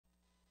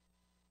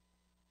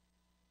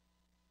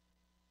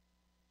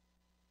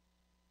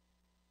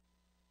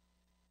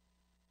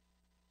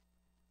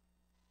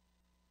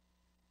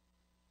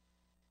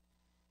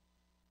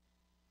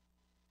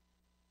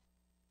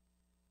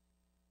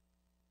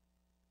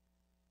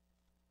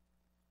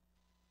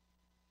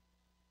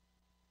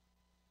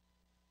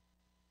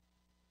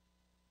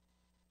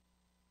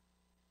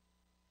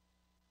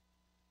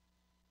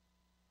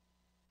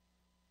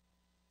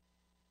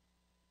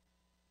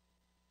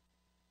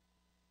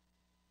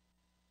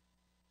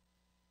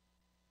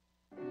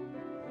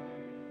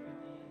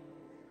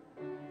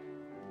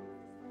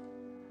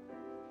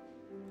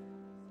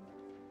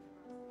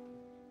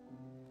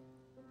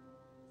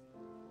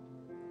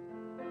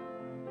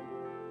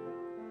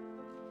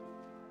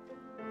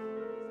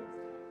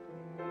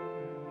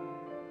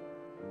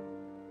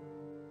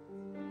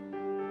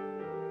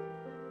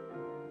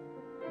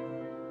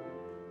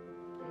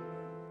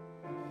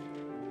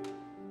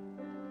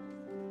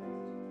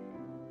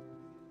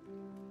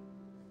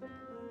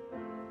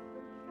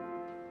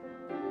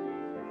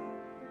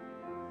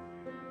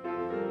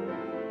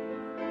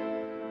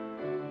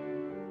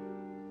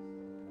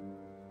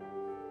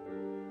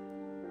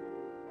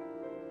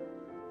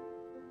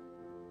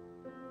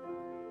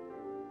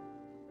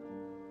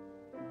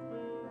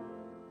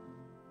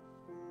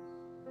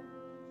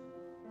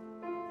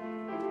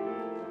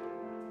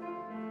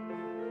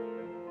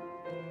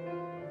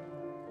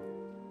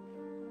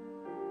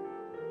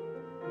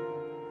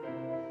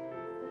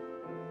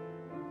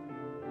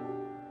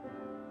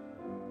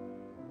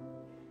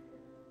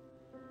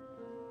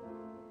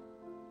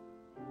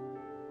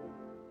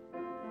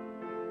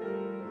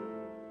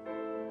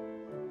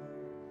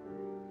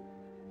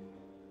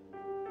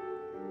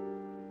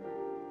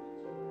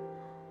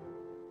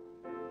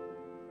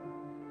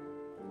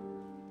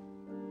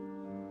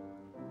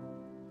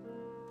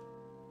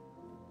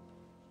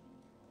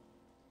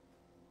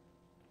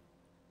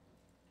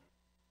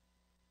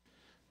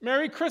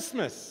Merry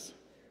Christmas!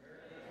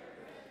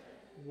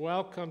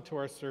 Welcome to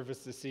our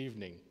service this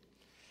evening.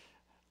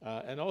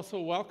 And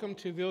also welcome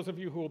to those of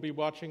you who will be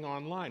watching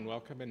online.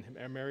 Welcome and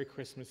Merry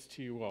Christmas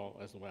to you all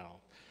as well.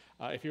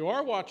 If you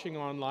are watching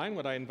online,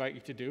 what I invite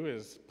you to do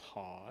is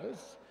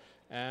pause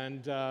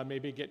and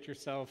maybe get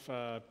yourself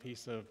a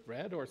piece of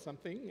bread or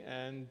something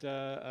and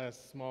a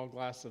small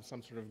glass of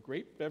some sort of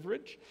grape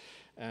beverage.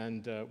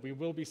 And we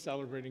will be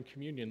celebrating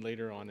communion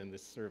later on in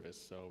this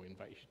service, so we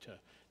invite you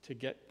to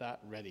get that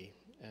ready.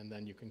 And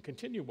then you can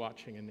continue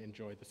watching and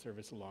enjoy the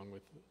service along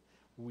with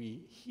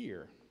we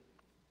here.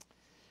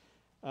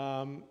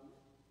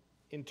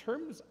 In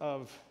terms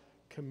of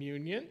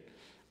communion,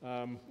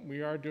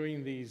 we are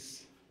doing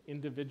these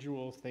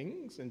individual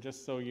things, and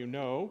just so you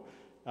know,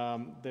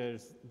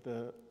 there's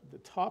the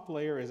top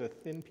layer is a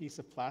thin piece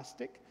of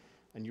plastic,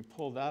 and you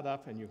pull that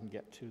up and you can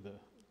get to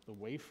the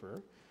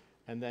wafer,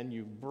 and then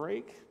you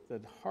break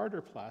the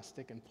harder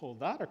plastic and pull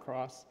that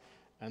across,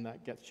 and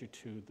that gets you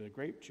to the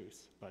grape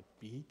juice. But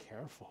be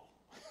careful,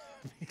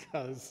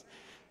 because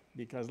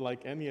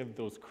like any of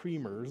those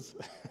creamers,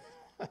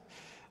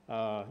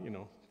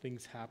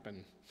 things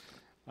happen.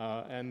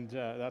 And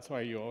that's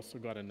why you also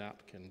got a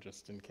napkin,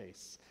 just in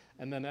case.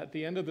 And then at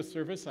the end of the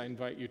service, I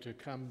invite you to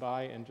come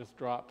by and just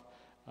drop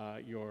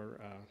your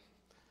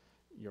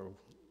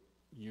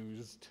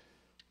used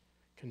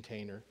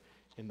container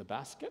in the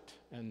basket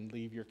and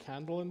leave your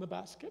candle in the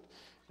basket.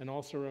 And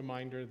also a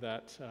reminder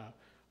that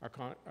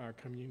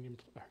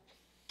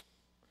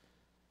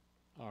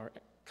our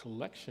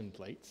collection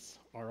plates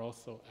are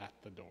also at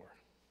the door.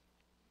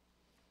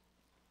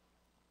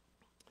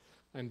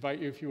 I invite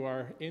you, if you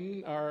are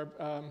in our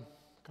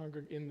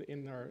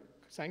in our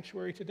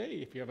sanctuary today,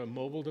 if you have a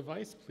mobile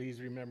device, please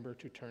remember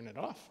to turn it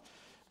off.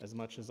 As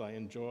much as I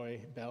enjoy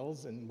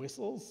bells and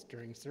whistles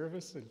during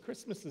service, and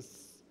Christmas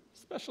is a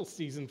special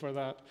season for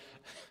that,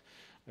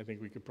 I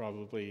think we could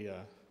probably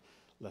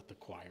let the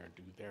choir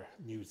do their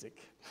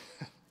music.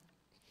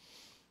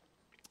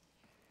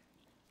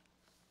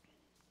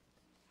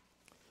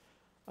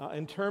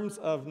 In terms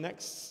of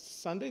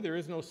next Sunday, there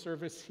is no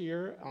service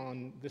here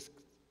on this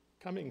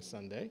coming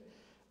Sunday.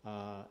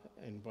 I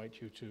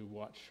invite you to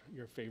watch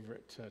your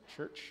favorite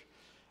church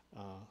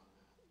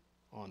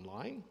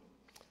online.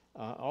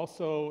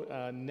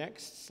 Also,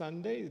 next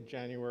Sunday,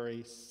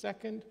 January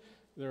 2nd,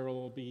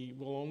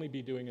 we'll only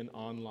be doing an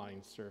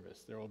online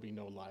service. There will be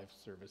no live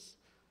service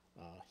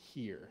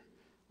here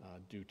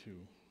due to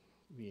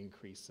the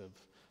increase of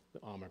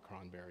the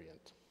Omicron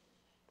variant.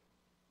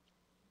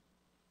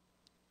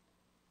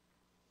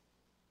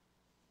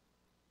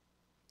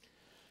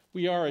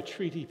 We are a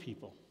treaty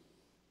people.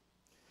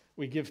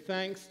 We give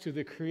thanks to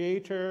the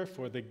Creator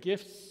for the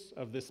gifts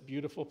of this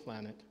beautiful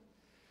planet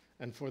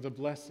and for the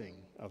blessing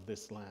of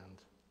this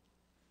land.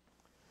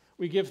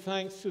 We give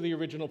thanks to the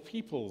original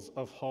peoples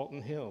of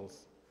Halton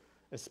Hills,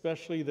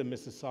 especially the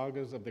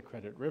Mississaugas of the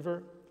Credit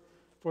River,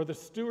 for the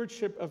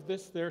stewardship of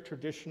their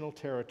traditional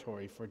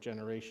territory for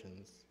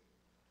generations.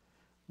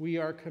 We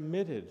are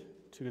committed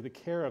to the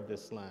care of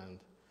this land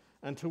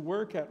and to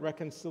work at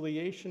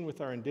reconciliation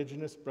with our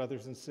Indigenous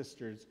brothers and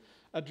sisters,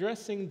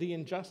 addressing the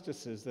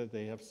injustices that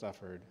they have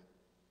suffered.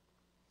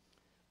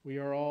 We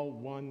are all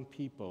one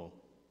people.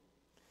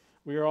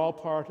 We are all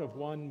part of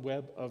one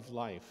web of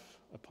life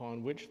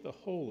upon which the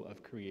whole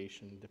of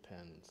creation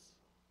depends.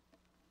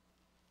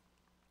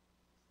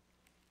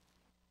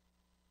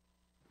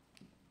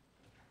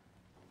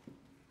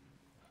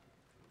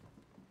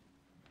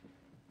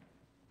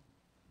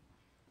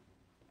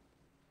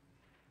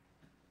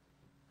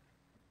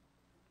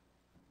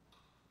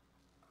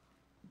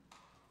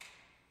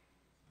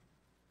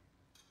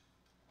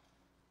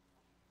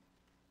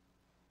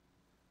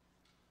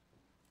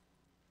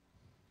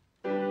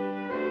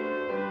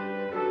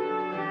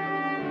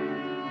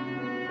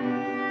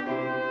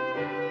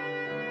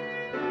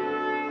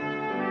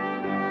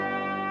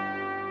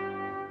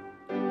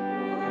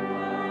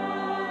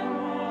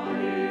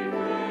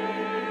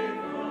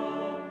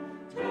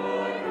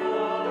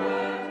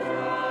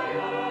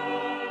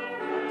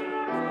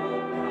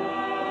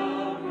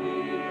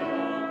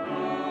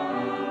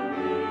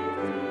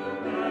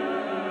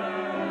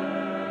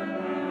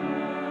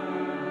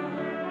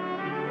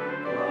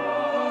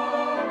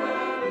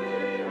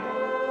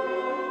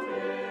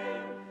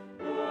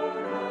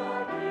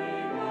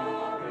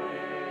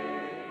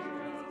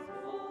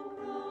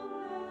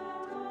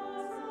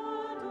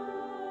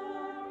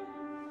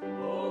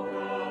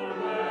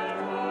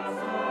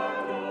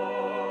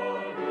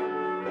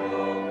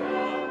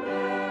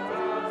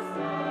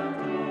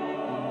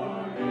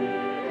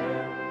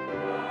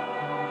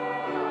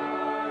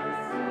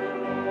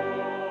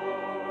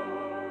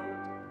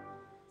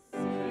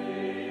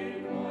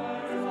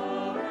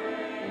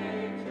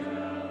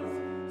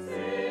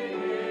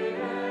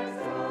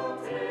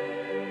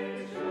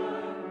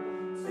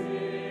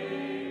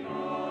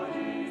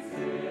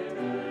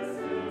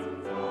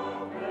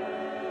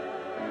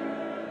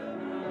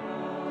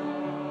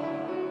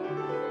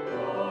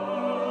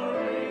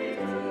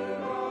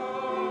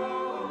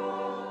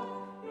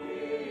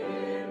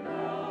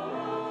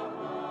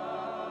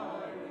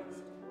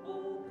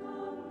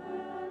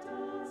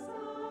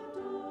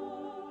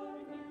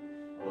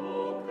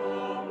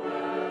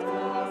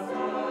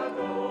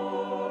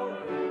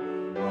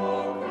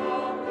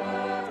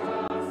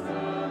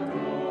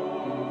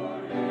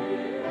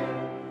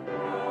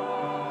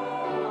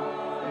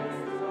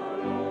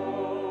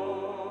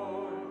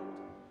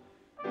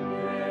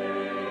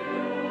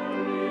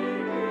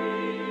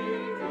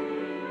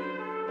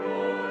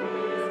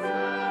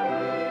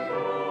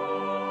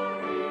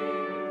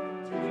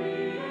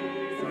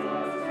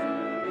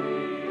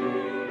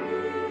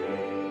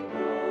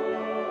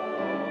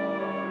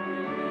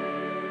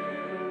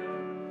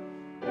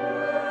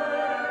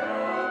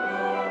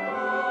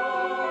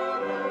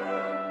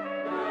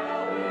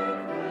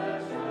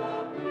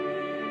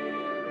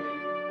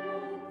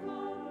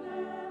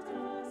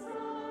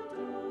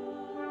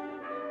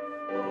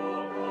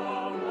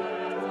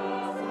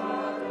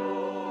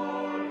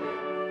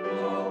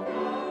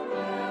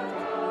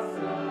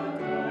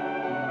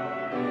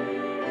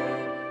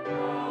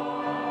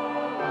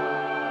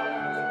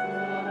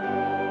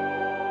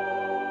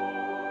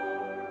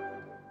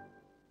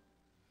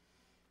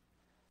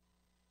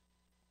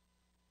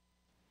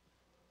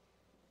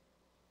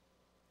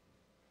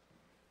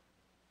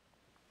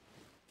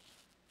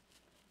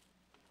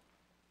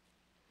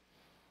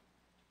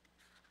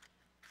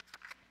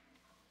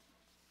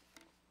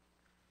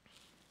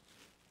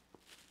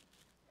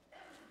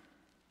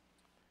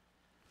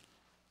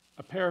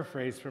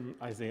 paraphrase from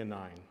Isaiah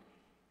 9.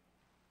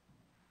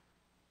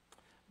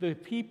 The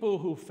people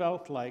who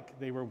felt like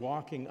they were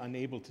walking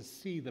unable to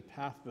see the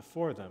path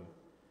before them,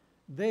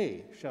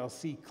 they shall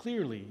see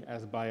clearly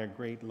as by a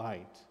great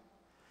light,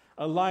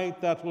 a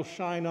light that will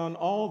shine on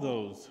all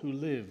those who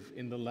live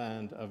in the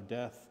land of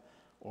death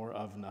or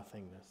of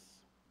nothingness.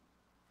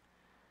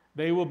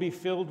 They will be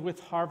filled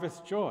with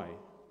harvest joy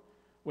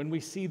when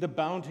we see the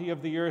bounty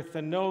of the earth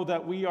and know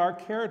that we are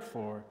cared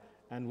for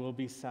and will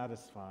be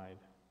satisfied.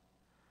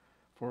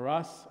 For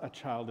us a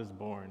child is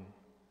born,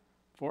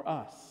 for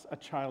us a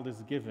child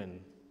is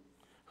given,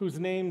 whose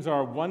names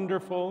are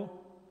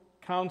Wonderful,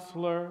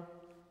 Counselor,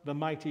 the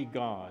Mighty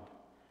God,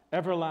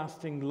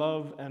 Everlasting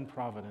Love and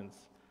Providence,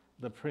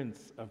 the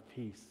Prince of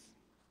Peace.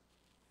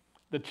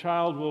 The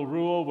child will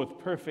rule with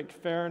perfect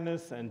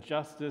fairness and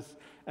justice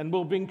and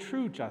will bring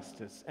true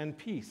justice and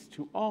peace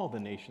to all the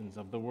nations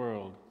of the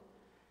world.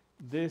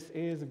 This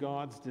is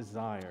God's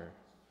desire.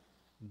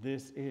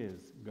 This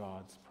is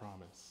God's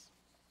promise.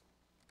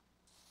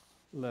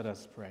 Let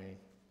us pray.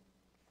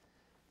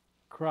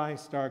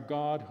 Christ, our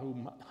God,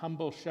 whom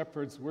humble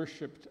shepherds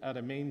worshipped at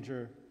a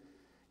manger,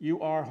 you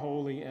are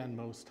holy and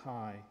most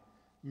high,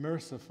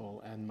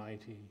 merciful and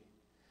mighty.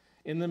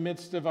 In the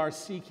midst of our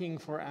seeking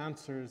for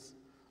answers,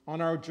 on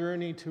our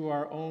journey to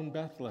our own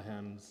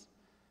Bethlehems,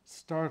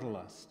 startle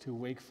us to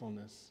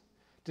wakefulness,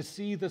 to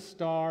see the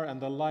star and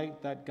the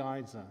light that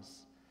guides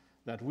us,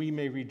 that we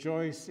may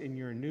rejoice in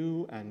your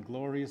new and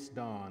glorious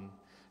dawn,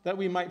 that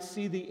we might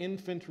see the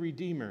infant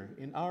Redeemer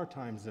in our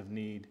times of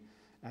need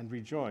and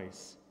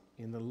rejoice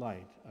in the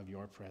light of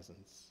your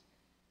presence.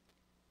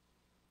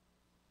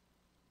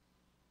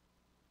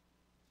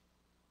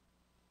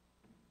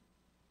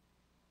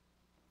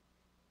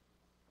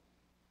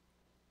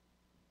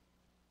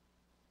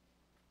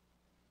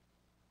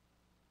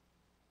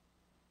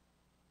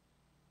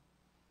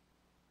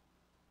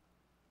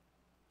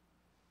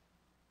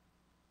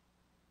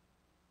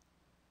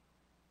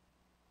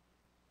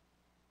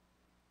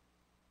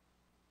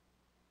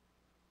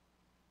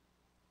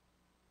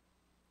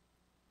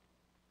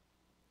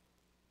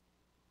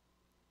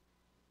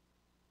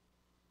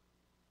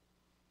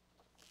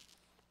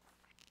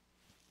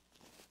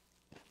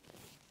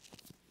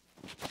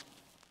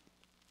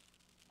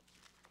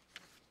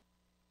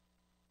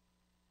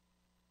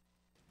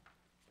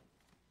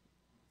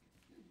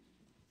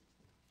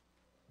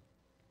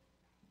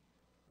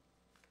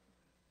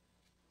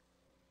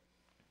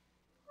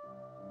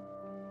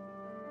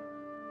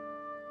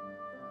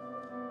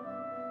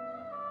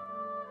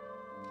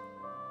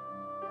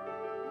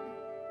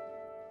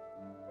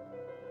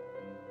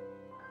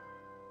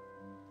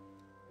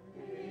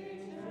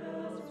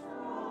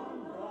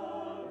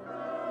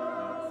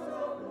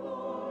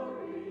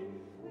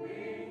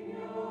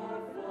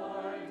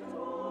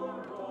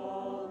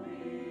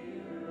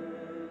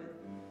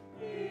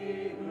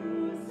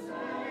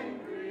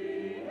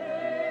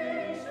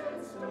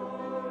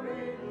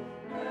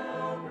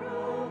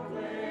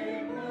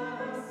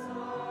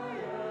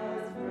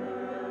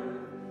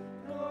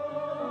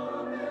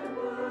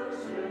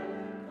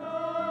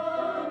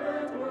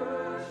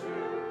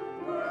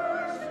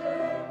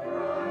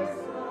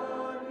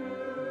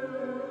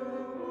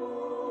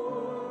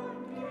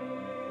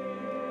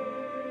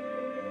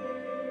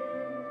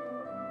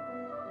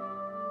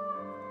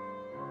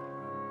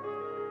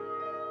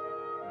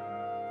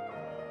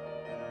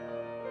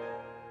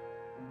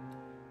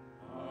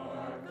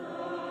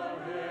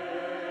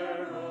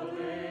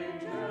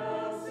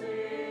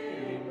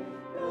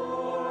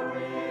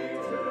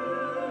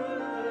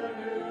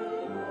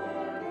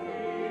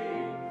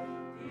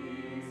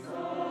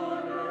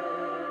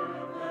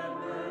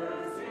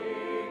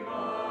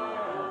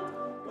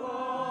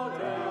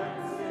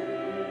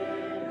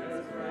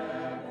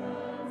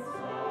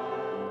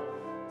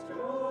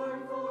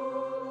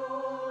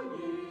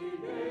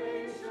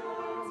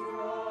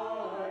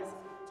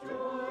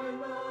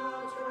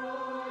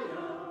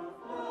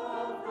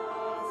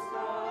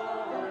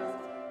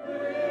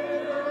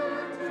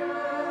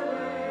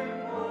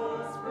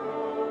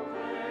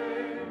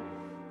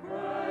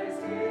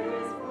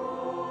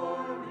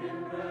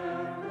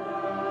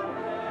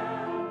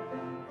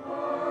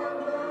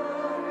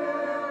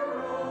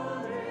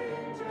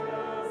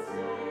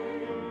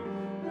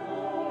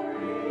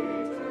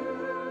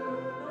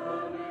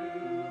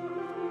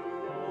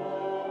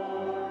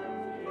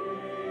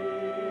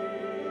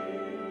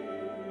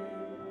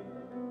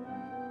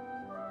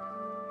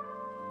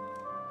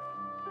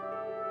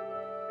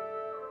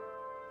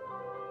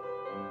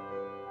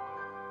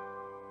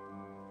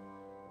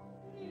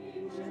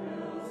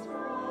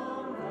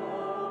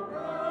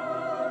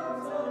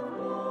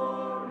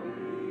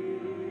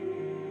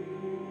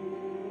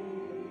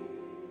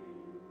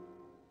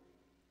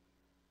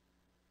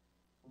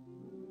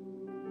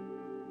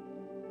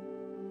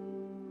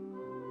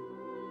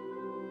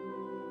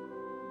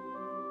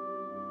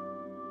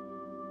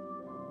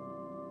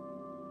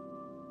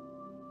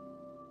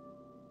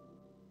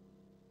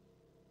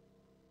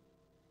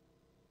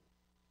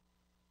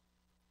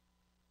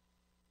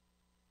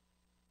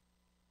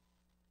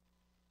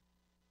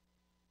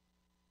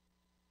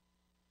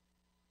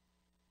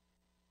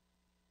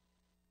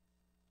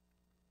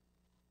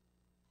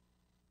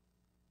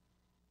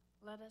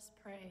 Let us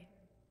pray.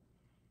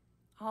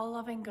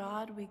 All-loving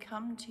God, we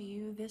come to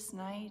you this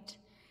night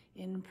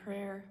in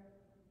prayer.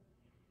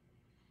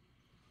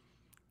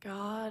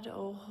 God,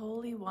 O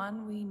Holy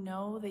One, we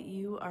know that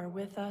you are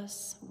with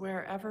us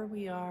wherever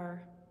we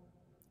are.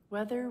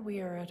 Whether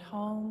we are at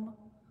home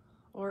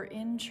or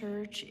in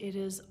church, it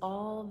is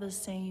all the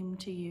same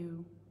to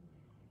you.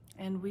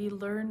 And we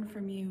learn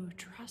from you,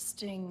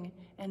 trusting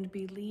and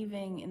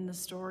believing in the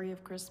story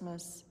of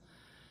Christmas,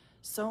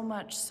 so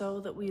much so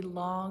that we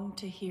long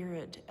to hear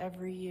it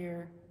every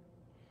year.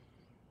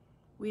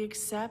 We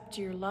accept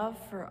your love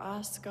for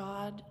us,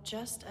 God,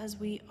 just as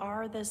we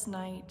are this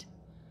night,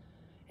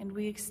 and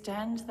we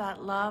extend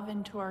that love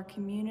into our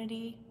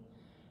community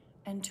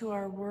and to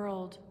our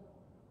world.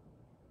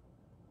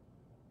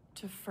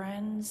 To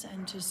friends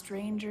and to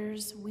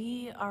strangers,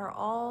 we are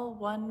all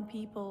one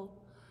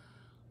people,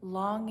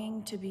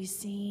 longing to be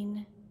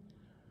seen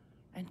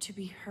and to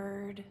be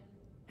heard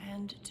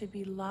and to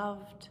be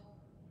loved.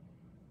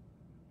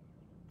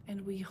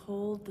 And we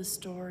hold the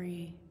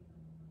story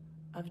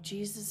of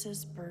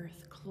Jesus'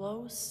 birth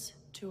close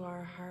to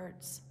our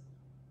hearts.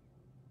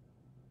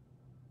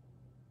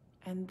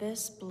 And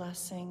this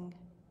blessing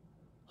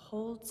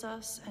holds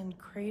us and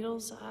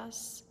cradles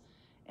us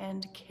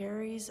and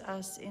carries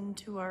us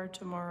into our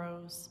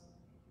tomorrows.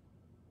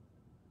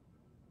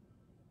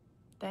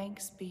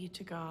 Thanks be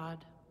to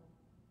God.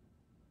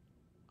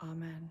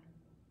 Amen.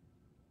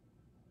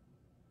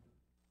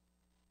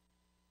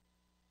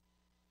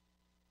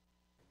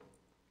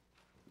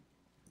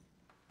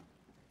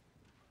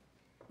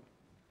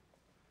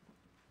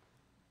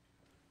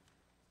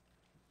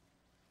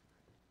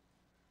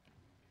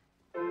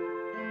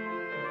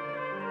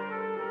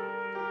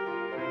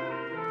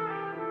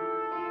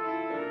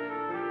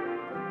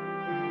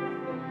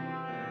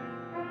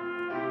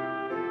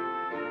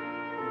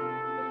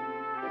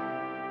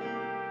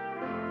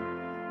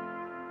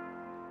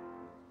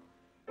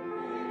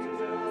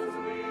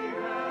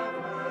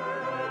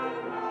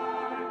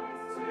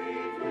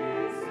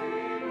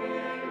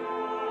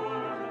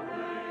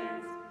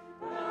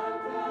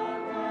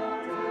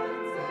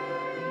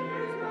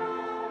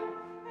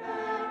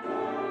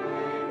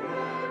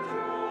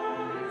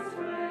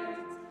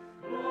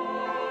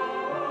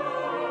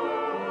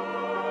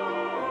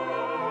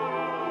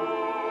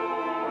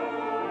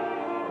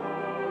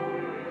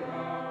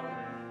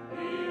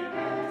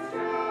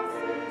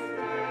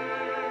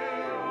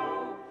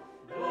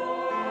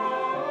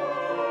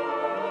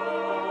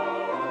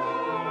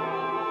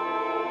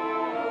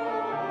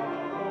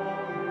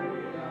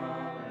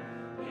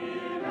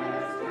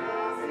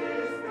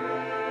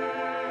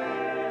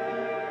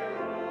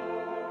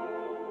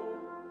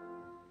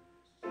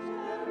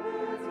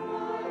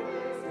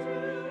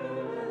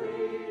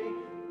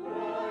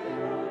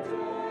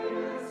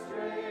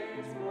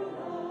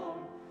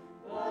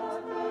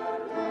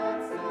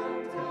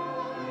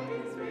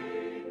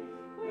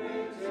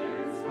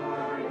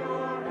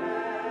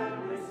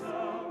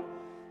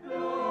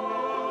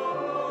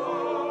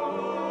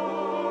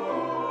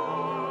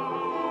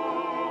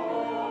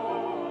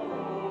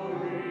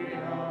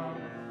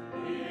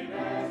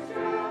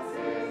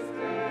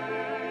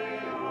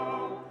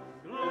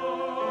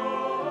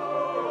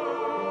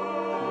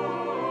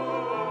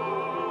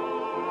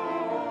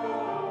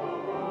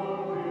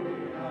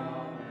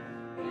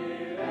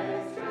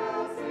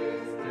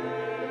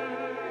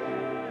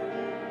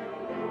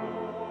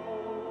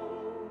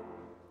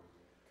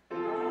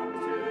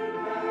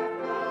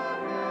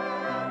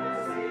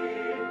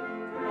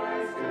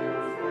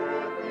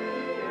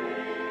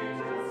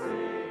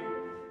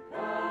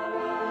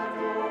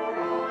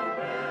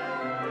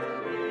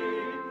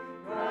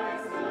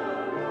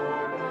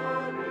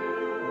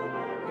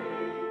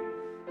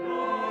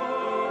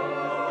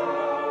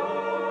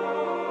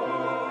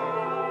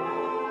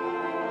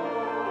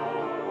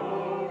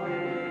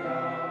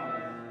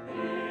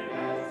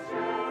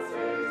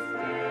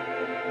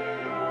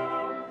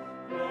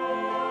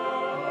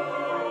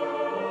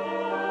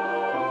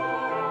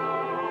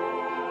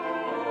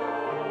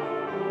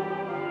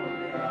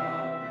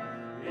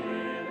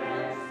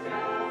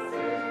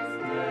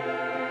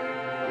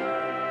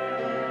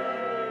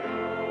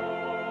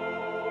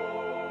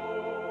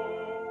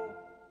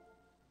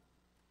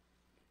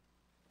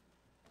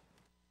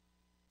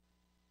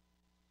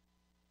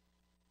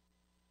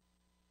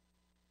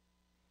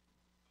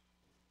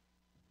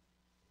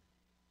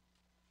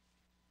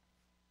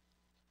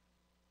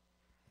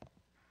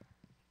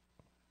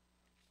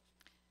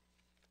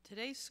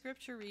 Today's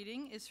scripture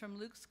reading is from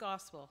Luke's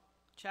Gospel,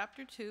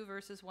 chapter 2,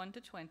 verses 1 to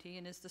 20,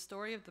 and is the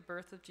story of the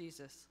birth of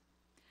Jesus.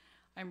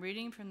 I'm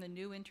reading from the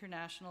New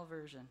International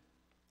Version.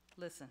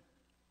 Listen.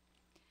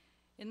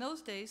 In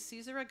those days,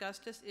 Caesar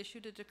Augustus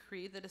issued a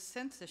decree that a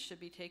census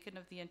should be taken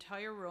of the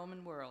entire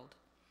Roman world.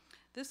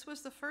 This was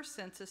the first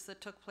census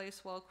that took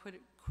place while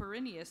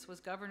Quirinius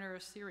was governor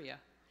of Syria,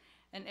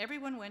 and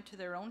everyone went to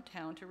their own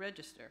town to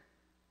register.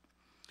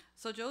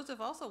 So Joseph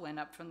also went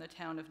up from the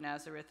town of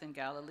Nazareth in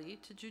Galilee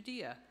to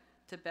Judea,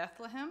 to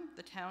Bethlehem,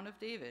 the town of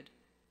David,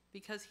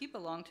 because he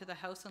belonged to the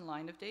house and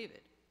line of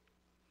David.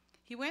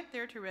 He went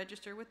there to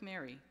register with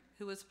Mary,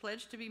 who was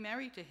pledged to be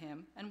married to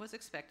him and was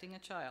expecting a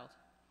child.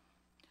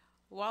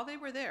 While they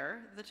were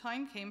there, the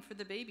time came for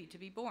the baby to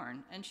be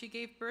born, and she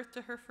gave birth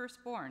to her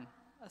firstborn,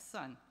 a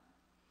son.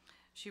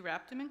 She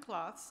wrapped him in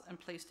cloths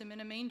and placed him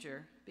in a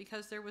manger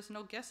because there was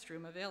no guest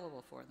room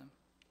available for them.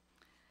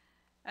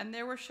 And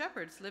there were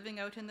shepherds living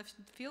out in the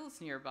fields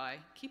nearby,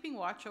 keeping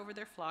watch over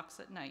their flocks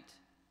at night.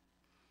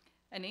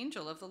 An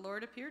angel of the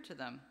Lord appeared to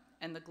them,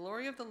 and the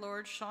glory of the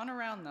Lord shone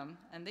around them,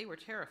 and they were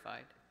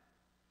terrified.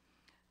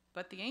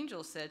 But the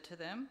angel said to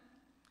them,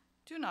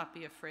 "Do not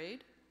be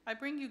afraid. I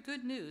bring you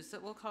good news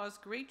that will cause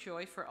great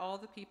joy for all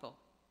the people.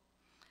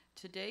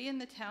 Today in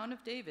the town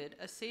of David,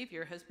 a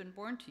Savior has been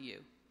born to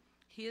you.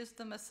 He is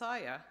the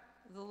Messiah,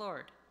 the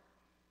Lord.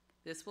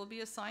 This will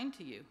be a sign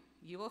to you.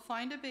 You will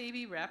find a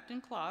baby wrapped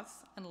in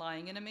cloths and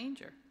lying in a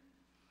manger."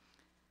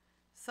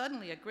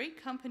 Suddenly, a great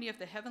company of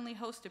the heavenly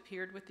host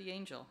appeared with the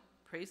angel,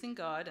 praising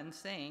God and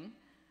saying,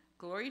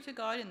 "Glory to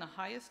God in the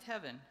highest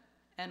heaven,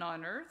 and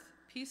on earth,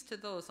 peace to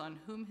those on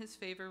whom his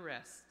favor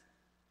rests."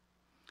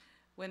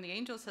 When the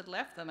angels had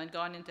left them and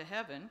gone into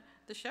heaven,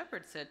 the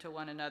shepherds said to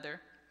one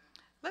another,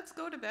 "Let's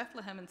go to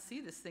Bethlehem and see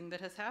this thing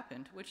that has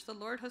happened, which the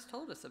Lord has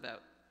told us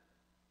about."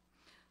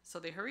 So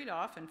they hurried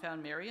off and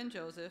found Mary and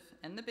Joseph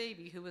and the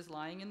baby who was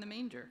lying in the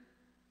manger.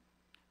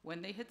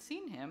 When they had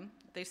seen him,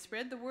 they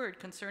spread the word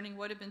concerning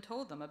what had been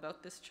told them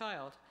about this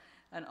child,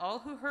 and all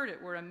who heard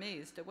it were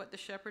amazed at what the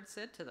shepherds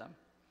said to them.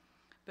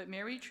 But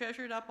Mary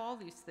treasured up all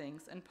these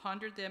things and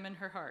pondered them in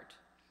her heart.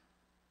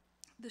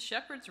 The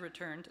shepherds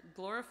returned,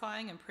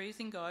 glorifying and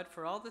praising God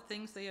for all the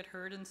things they had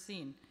heard and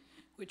seen,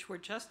 which were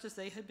just as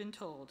they had been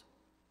told.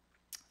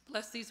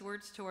 Bless these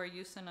words to our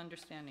use and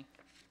understanding.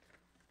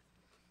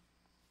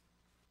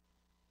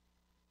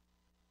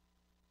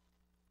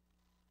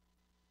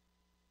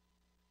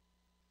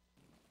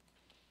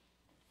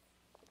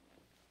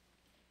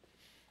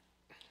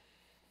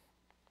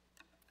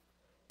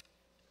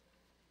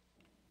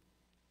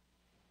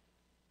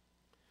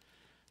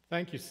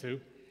 Thank you, Sue.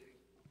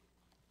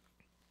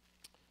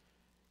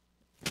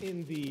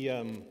 In the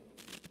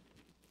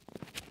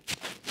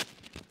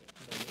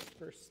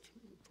first,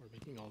 before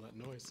making all that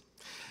noise.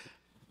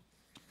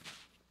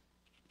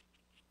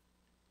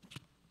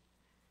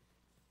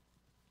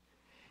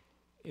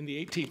 In the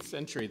 18th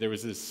century, there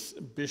was this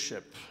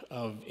bishop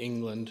of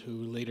England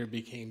who later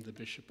became the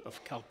Bishop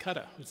of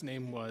Calcutta, whose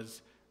name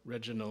was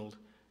Reginald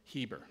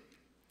Heber.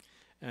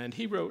 And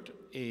he wrote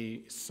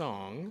a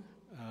song,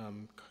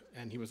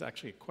 and he was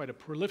actually quite a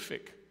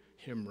prolific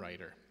hymn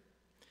writer.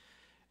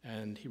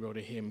 And he wrote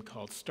a hymn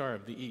called Star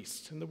of the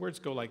East. And the words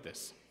go like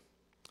this: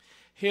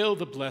 "Hail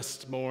the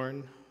blessed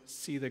morn,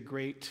 see the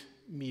great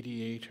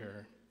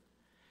mediator,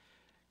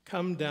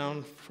 come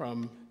down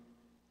from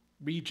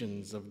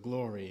regions of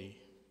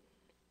glory.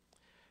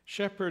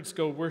 Shepherds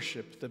go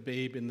worship the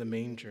babe in the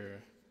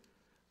manger.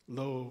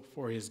 Lo,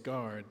 for his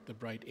guard the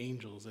bright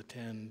angels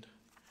attend.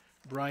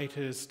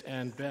 Brightest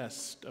and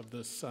best of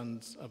the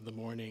sons of the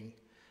morning,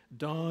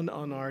 dawn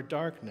on our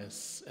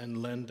darkness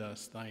and lend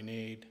us thine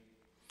aid.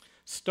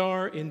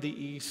 Star in the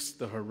east,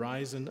 the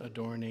horizon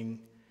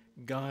adorning,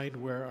 guide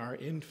where our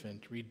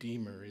infant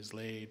Redeemer is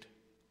laid.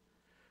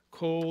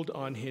 Cold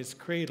on his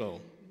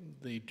cradle,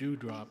 the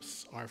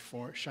dewdrops are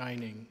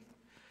shining.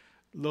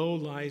 Low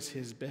lies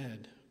his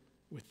bed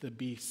with the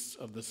beasts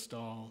of the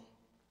stall.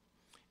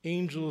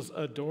 Angels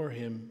adore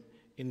him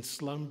in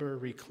slumber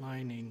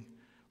reclining.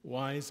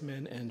 Wise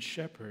men and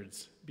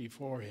shepherds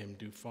before him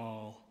do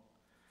fall.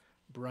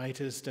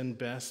 Brightest and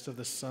best of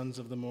the sons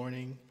of the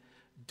morning,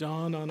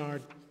 dawn on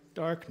our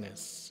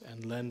darkness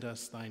and lend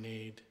us thine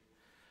aid.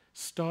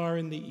 Star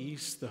in the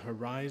east, the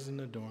horizon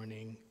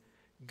adorning,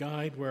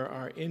 guide where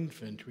our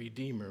infant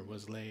Redeemer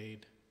was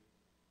laid.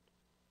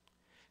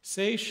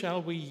 Say,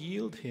 shall we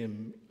yield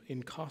him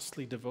in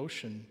costly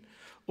devotion,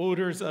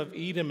 odors of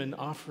Edom and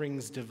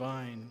offerings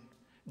divine,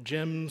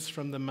 gems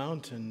from the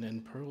mountain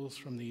and pearls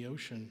from the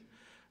ocean,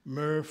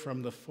 myrrh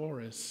from the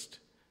forest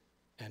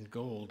and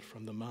gold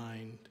from the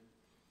mine?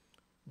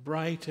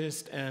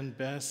 Brightest and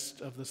best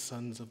of the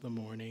sons of the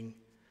morning,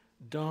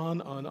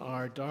 dawn on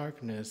our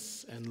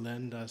darkness and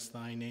lend us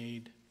thine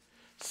aid.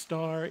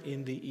 Star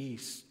in the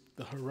east,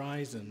 the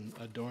horizon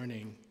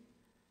adorning,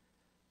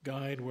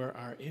 guide where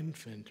our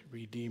infant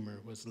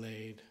Redeemer was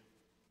laid.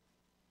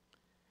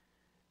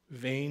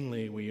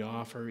 Vainly we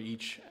offer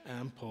each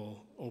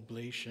ample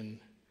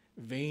oblation,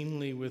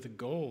 vainly with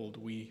gold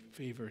we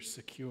favor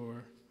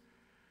secure.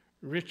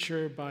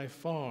 Richer by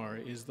far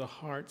is the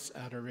heart's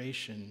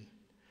adoration,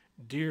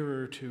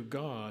 dearer to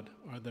God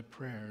are the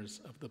prayers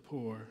of the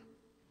poor.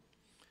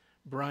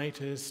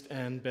 Brightest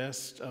and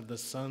best of the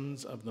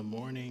sons of the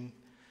morning,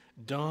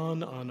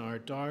 dawn on our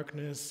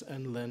darkness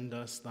and lend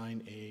us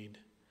thine aid.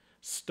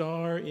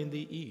 Star in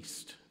the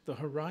east, the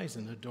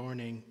horizon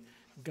adorning,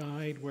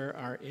 guide where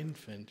our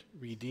infant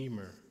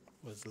Redeemer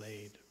was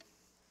laid.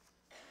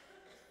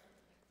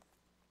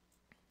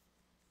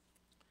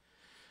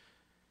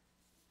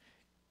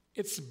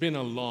 It's been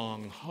a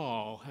long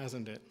haul,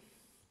 hasn't it?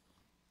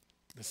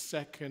 The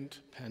second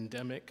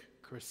pandemic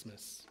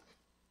Christmas.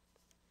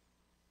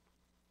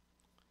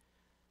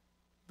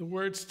 The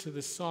words to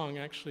this song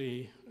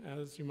actually,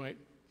 as you might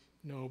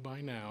know by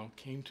now,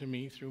 came to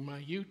me through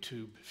my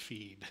YouTube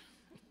feed.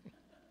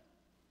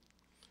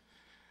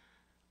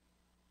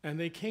 And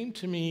they came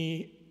to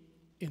me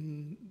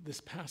in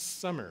this past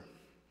summer.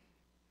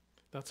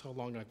 That's how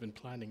long I've been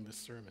planning this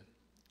sermon.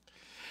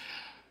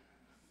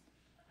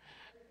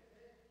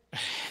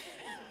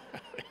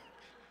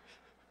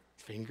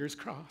 Fingers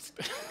crossed.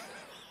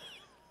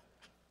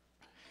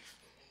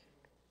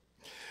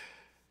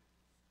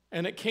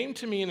 And it came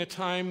to me in a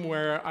time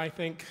where I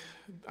think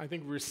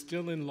we're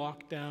still in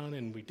lockdown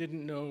and we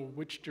didn't know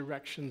which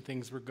direction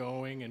things were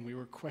going, and we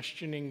were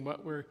questioning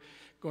what we're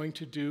going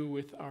to do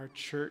with our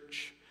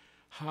church,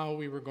 how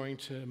we were going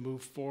to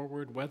move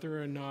forward,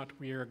 whether or not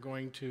we are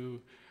going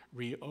to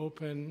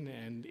reopen,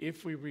 and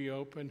if we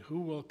reopen,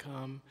 who will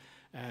come,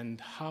 and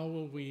how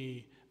will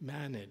we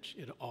manage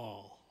it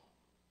all.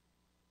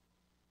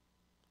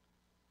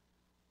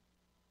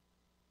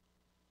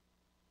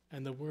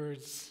 And the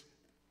words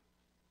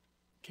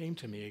came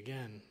to me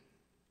again.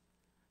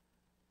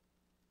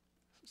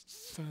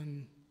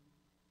 Sun,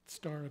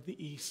 star of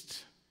the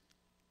east,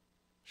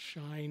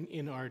 shine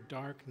in our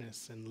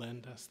darkness and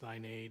lend us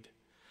thine aid.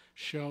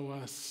 Show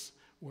us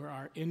where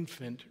our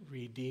infant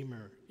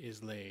Redeemer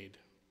is laid.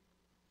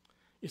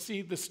 You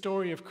see, the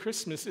story of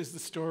Christmas is the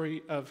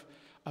story of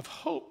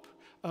hope,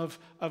 of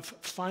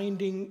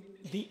finding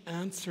the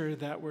answer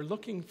that we're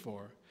looking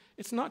for.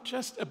 It's not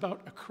just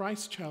about a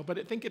Christ child, but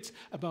I think it's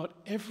about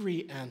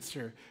every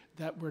answer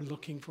that we're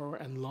looking for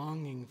and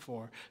longing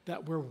for,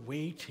 that we're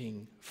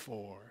waiting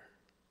for.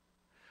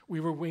 We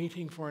were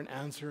waiting for an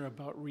answer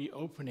about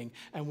reopening,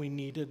 and we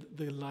needed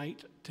the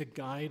light to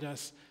guide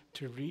us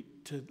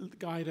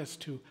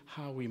to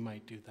how we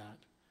might do that.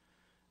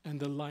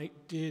 And the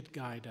light did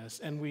guide us,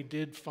 and we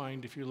did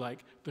find, if you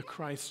like, the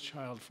Christ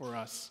child for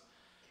us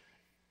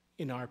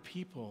in our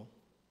people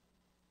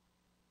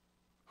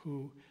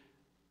who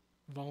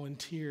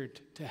volunteered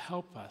to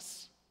help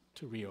us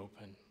to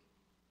reopen.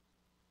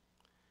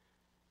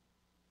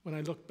 When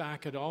I look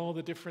back at all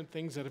the different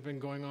things that have been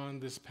going on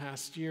this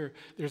past year,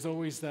 there's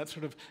always that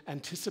sort of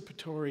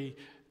anticipatory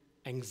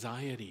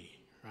anxiety,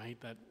 right?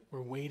 That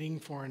we're waiting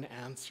for an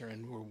answer,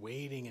 and we're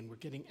waiting, and we're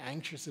getting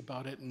anxious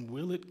about it, and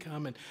will it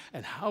come,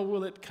 and how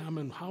will it come,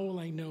 and how will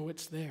I know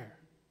it's there?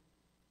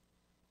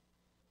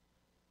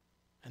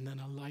 And then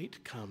a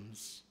light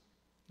comes.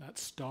 That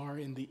star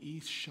in the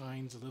east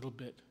shines a little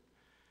bit,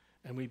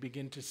 and we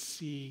begin to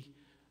see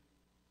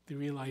the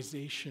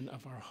realization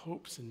of our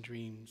hopes and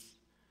dreams,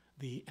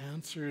 the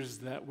answers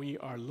that we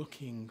are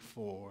looking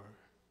for.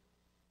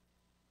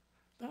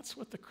 That's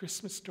what the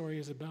Christmas story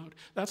is about.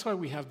 That's why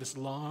we have this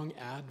long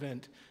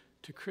Advent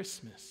to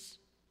Christmas.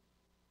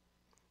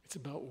 It's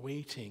about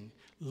waiting,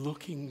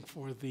 looking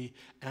for the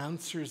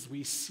answers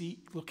we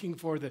seek, looking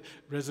for the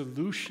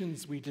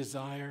resolutions we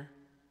desire,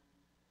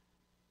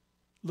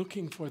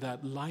 looking for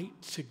that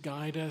light to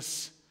guide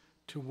us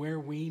to where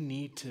we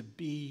need to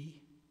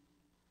be,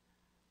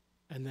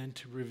 and then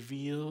to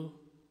reveal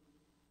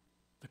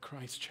the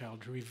Christ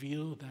child, to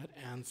reveal that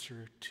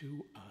answer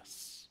to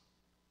us.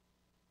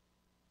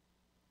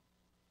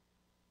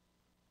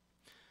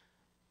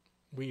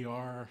 We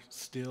are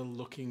still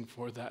looking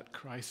for that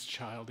Christ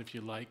child, if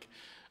you like,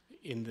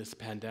 in this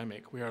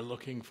pandemic. We are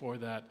looking for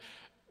that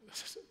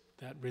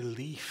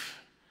relief.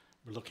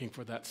 We're looking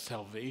for that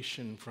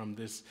salvation from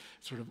this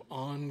sort of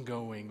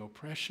ongoing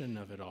oppression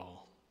of it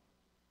all.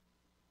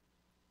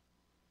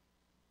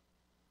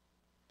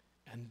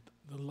 And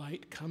the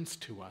light comes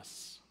to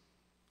us.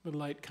 The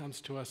light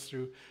comes to us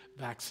through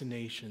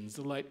vaccinations.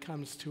 The light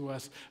comes to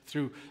us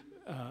through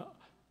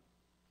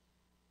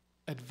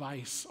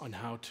advice on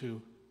how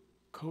to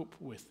cope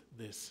with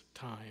this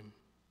time.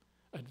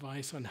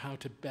 Advice on how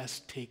to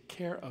best take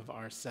care of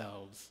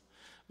ourselves.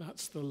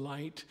 That's the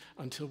light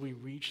until we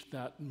reach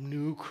that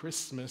new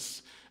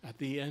Christmas at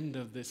the end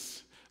of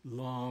this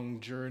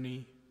long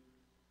journey.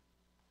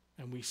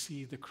 And we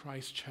see the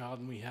Christ child,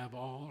 and we have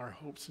all our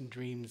hopes and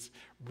dreams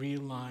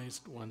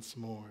realized once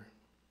more.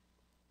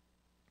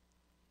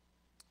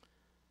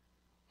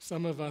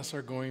 Some of us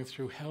are going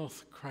through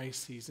health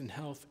crises and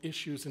health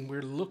issues, and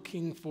we're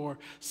looking for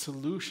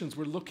solutions.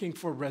 We're looking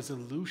for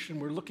resolution.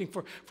 We're looking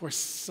for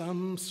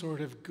some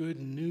sort of good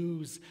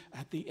news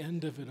at the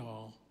end of it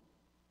all.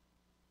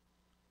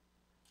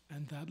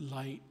 And that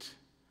light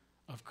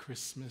of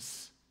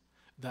Christmas,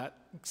 that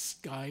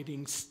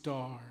guiding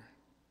star,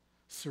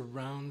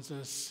 surrounds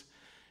us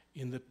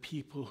in the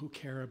people who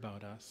care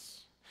about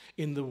us,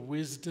 in the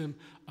wisdom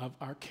of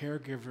our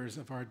caregivers,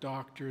 of our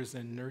doctors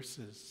and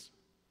nurses,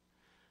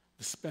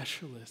 the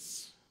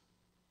specialists,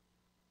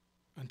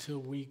 until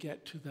we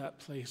get to that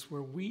place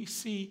where we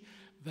see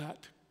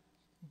that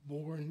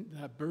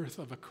birth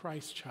of a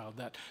Christ child,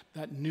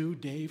 that new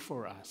day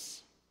for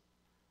us.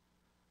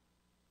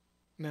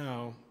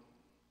 Now,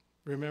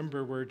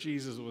 remember where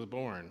Jesus was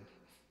born.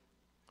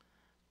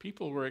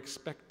 People were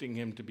expecting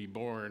him to be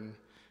born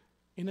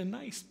in a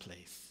nice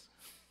place,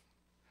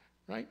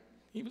 right?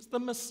 He was the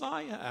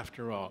Messiah,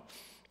 after all.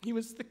 He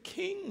was the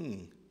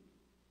king.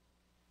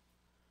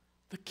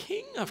 the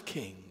King of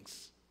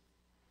Kings.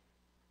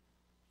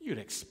 You'd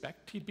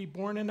expect he'd be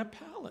born in a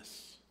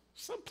palace,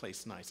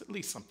 someplace nice, at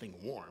least something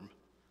warm.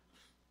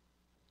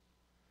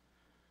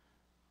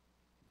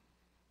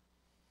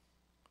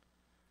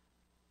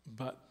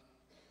 But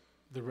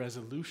the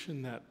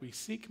resolution that we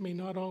seek may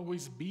not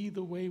always be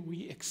the way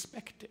we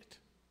expect it.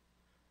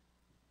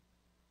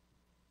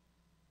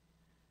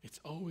 It's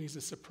always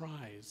a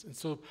surprise. And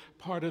so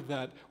part of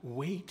that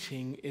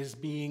waiting is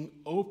being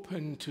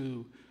open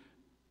to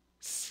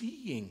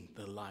seeing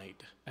the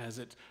light as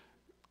it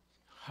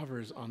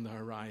hovers on the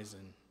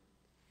horizon.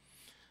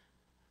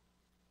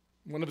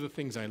 One of the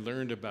things I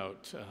learned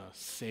about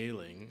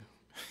sailing,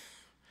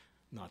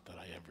 not that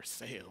I ever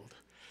sailed,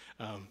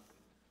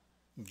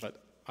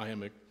 but I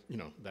am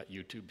that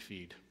YouTube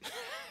feed.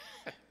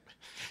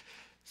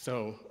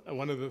 So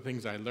one of the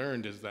things I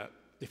learned is that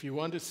if you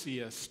want to see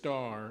a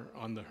star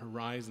on the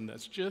horizon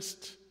that's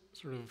just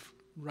sort of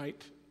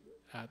right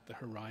at the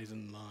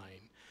horizon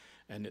line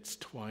and it's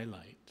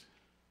twilight,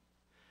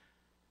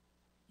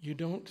 you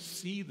don't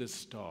see the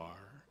star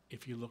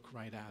if you look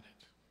right at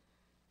it.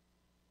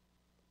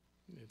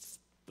 It's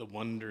the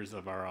wonders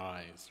of our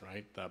eyes,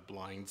 right? That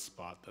blind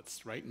spot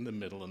that's right in the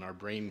middle and our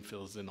brain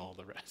fills in all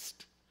the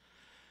rest.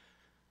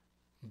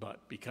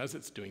 But because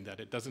it's doing that,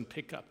 it doesn't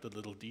pick up the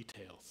little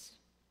details.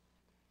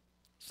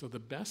 So the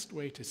best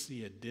way to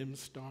see a dim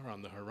star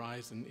on the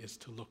horizon is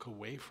to look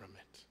away from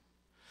it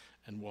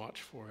and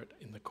watch for it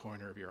in the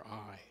corner of your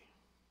eye.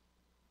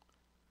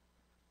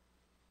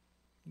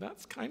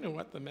 That's kind of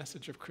what the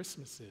message of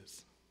Christmas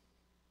is.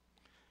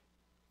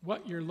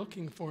 What you're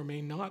looking for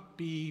may not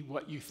be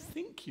what you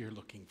think you're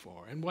looking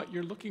for, and what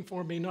you're looking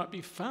for may not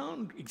be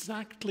found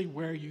exactly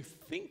where you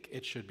think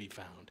it should be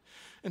found.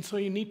 And so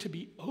you need to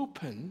be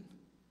open,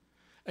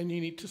 and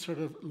you need to sort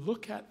of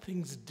look at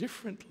things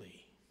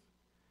differently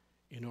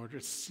in order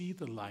to see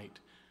the light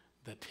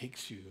that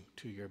takes you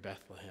to your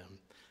Bethlehem,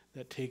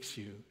 that takes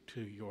you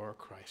to your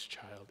Christ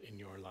child in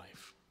your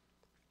life.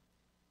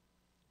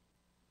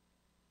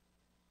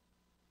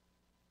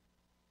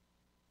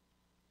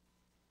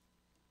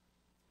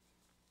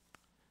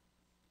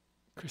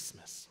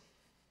 Christmas,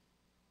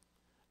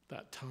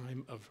 that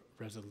time of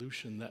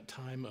resolution, that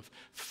time of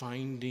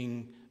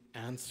finding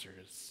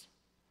answers.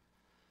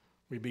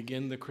 We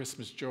begin the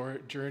Christmas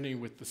journey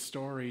with the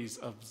stories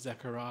of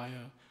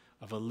Zechariah,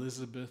 of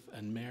Elizabeth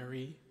and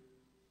Mary,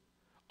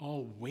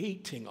 all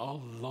waiting,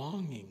 all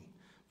longing,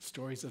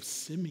 stories of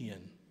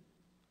Simeon,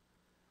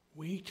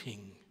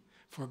 waiting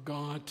for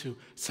God to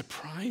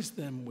surprise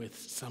them with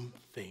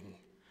something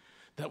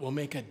that will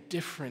make a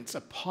difference,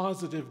 a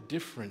positive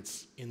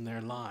difference in their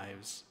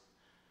lives.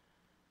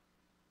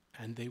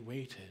 And they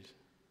waited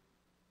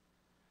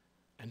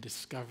and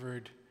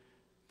discovered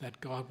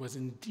that God was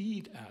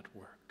indeed at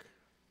work.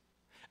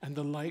 And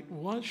the light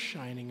was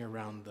shining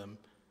around them.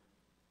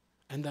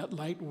 And that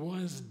light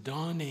was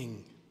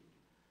dawning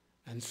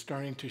and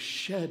starting to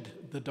shed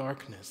the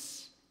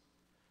darkness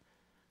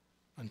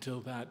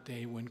until that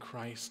day when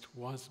Christ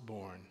was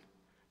born.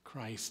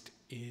 Christ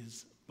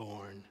is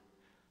born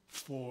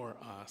for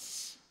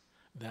us,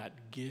 that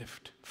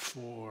gift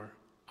for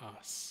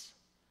us.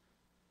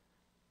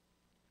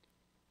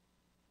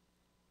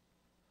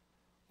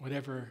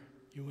 Whatever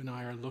you and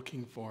I are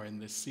looking for in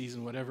this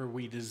season, whatever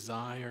we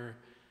desire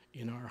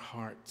in our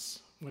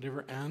hearts,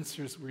 whatever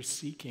answers we're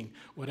seeking,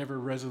 whatever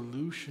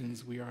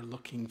resolutions we are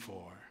looking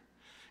for,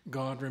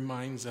 God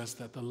reminds us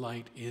that the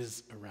light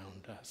is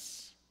around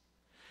us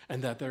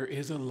and that there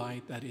is a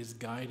light that is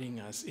guiding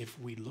us if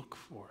we look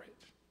for it.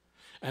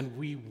 And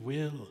we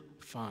will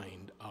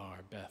find our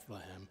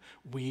Bethlehem.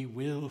 We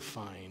will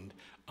find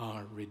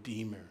our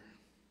Redeemer.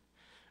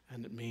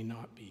 And it may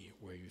not be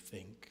where you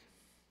think.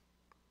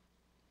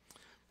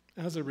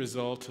 As a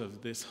result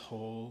of this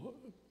whole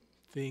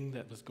thing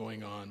that was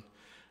going on,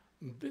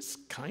 this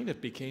kind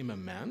of became a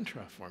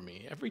mantra for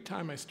me. Every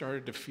time I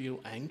started to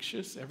feel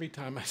anxious, every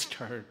time I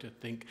started to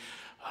think,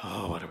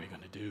 oh, what are we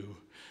going to do?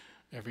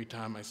 Every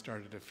time I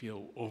started to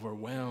feel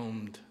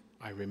overwhelmed,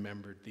 I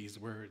remembered these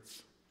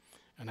words.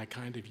 And I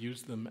kind of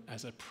used them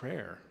as a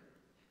prayer.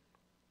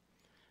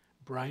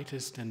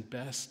 Brightest and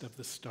best of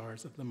the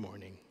stars of the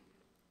morning,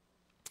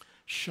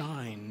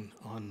 shine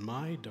on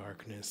my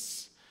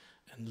darkness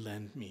and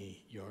lend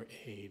me your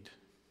aid.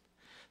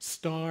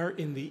 Star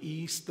in the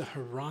east, the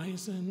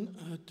horizon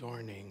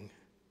adorning,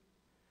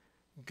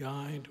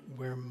 guide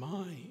where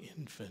my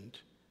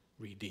infant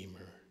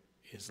Redeemer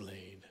is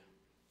laid.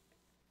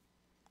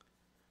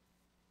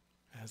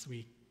 As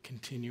we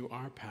continue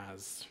our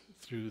paths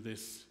through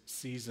this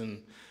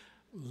season,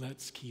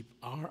 let's keep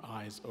our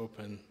eyes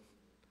open.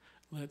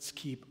 Let's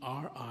keep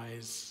our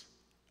eyes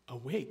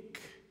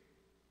awake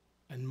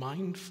and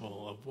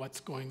mindful of what's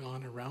going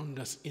on around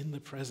us in the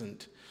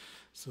present,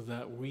 so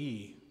that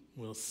we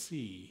will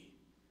see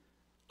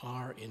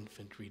our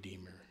infant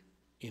Redeemer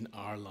in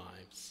our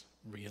lives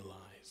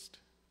realized.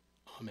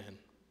 Amen.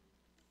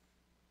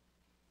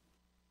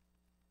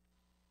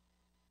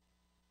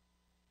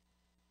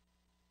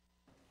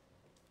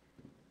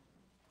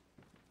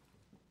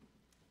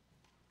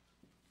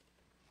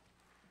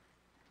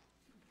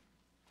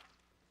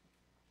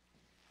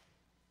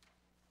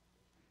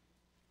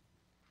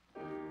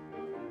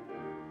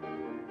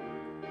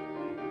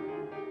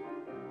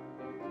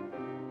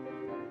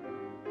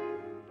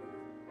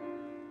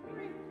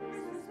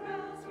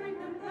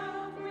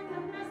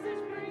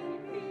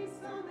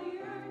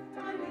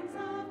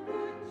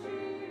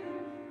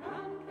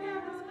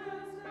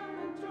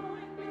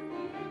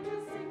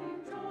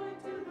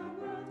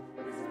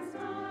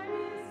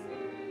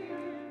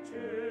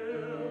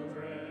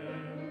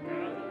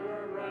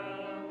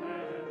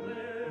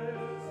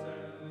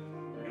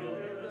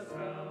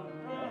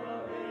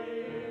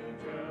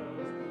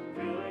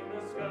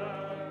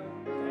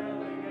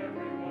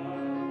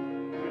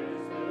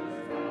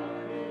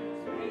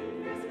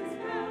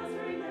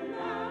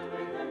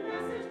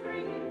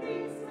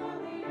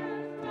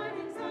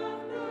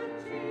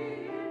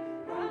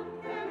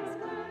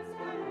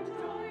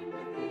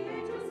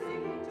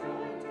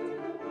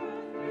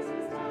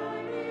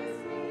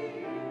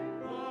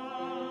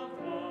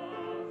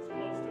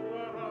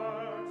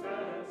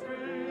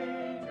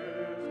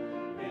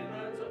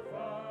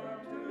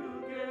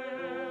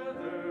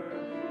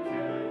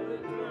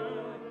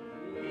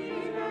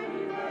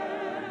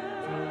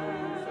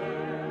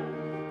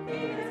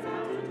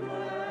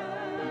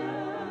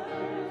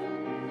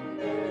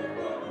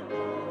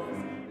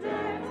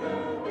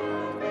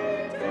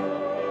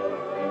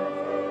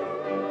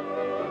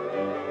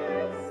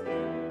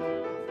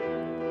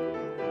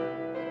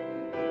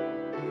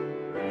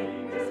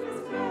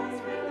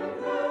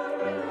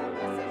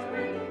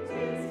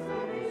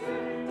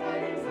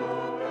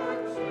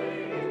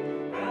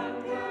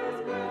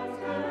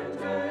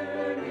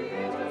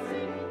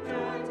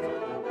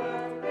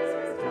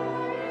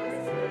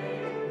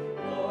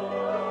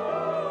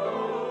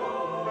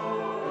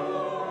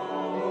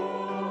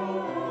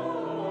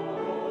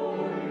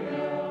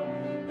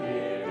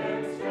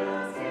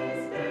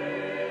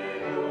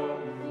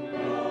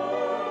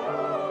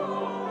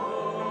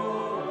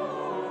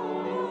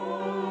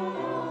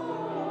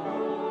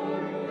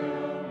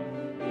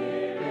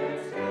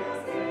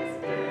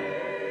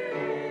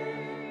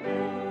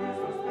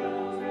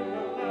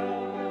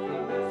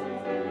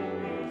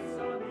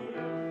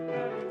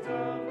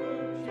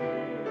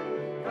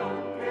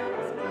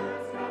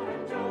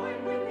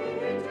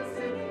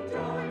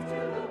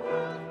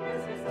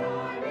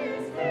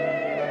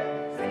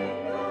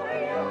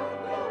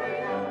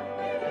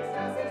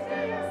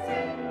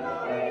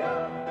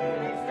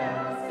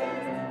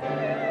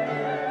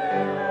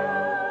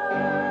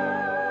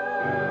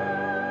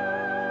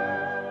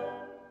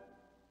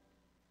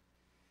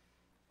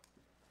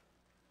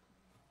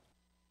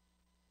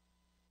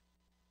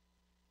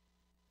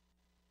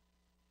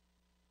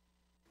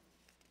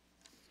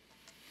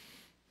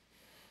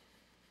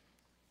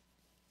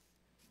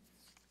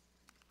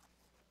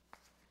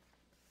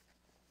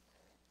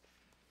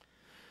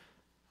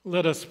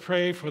 Let us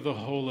pray for the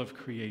whole of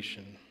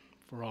creation,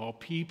 for all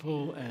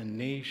people and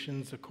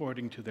nations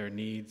according to their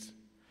needs,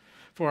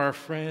 for our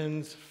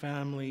friends,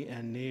 family,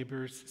 and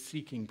neighbors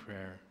seeking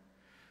prayer,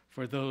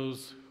 for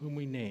those whom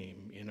we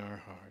name in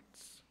our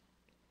hearts.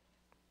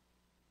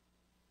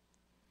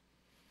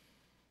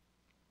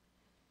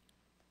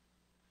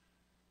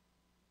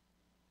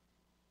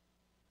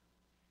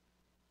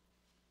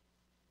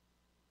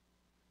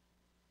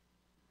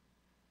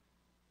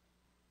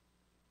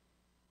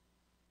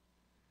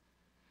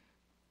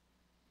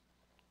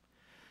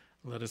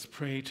 Let us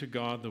pray to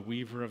God, the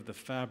weaver of the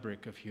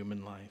fabric of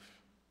human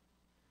life.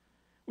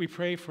 We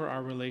pray for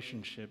our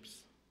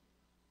relationships,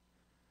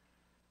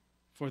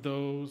 for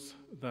those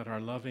that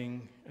are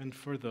loving and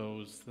for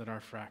those that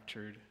are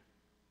fractured.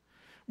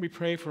 We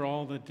pray for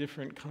all the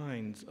different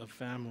kinds of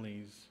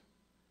families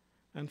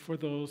and for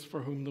those for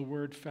whom the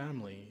word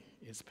family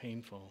is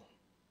painful.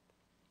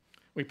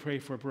 We pray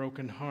for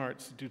broken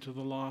hearts due to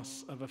the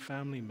loss of a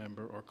family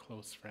member or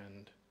close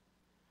friend.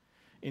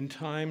 In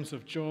times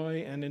of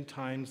joy and in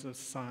times of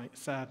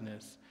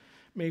sadness,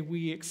 may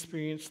we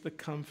experience the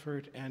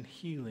comfort and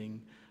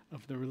healing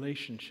of the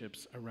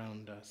relationships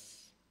around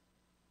us.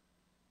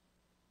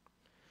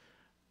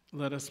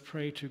 Let us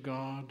pray to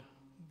God,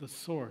 the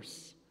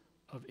source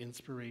of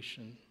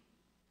inspiration.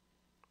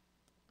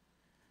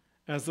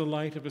 As the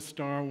light of a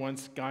star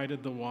once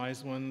guided the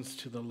wise ones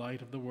to the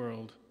light of the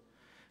world,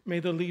 may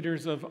the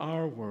leaders of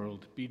our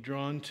world be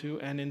drawn to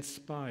and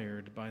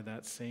inspired by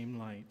that same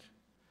light.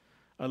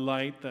 A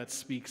light that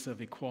speaks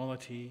of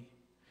equality,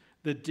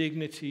 the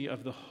dignity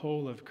of the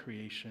whole of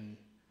creation,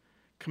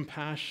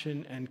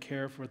 compassion and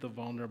care for the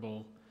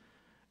vulnerable,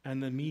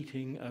 and the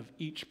meeting of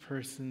each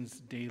person's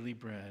daily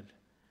bread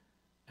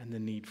and the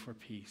need for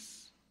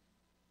peace.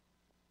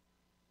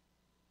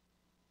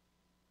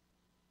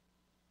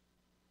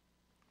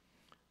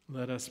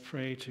 Let us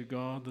pray to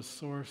God, the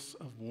source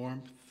of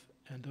warmth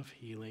and of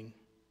healing.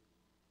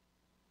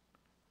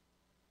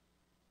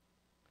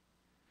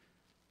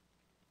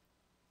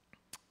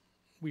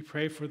 We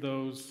pray for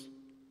those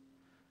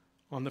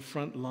on the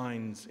front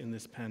lines in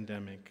this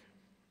pandemic,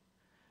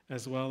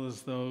 as well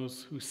as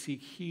those who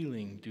seek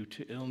healing due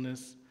to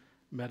illness,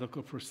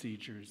 medical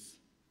procedures,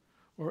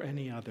 or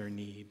any other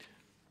need.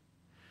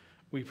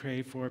 We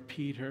pray for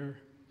Peter,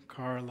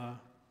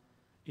 Carla,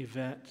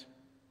 Yvette,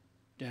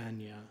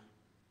 Dania,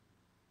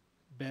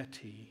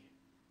 Betty,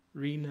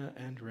 Rena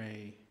and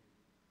Ray,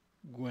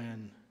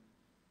 Gwen,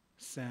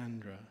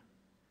 Sandra,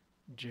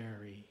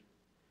 Jerry,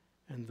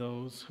 and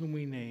those whom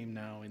we name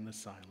now in the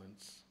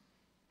silence.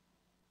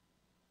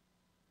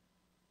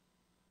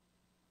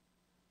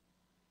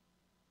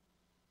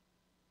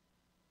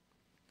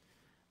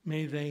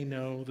 May they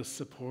know the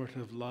support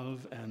of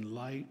love and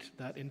light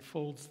that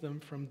enfolds them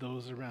from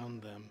those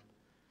around them.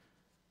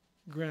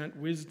 Grant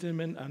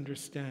wisdom and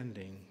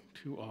understanding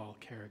to all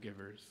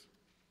caregivers.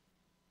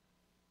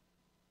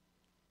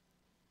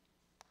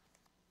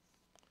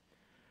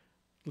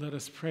 Let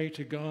us pray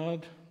to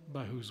God,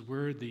 by whose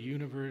word the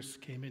universe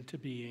came into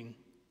being.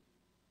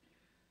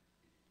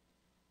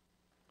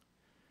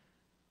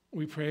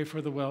 We pray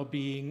for the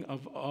well-being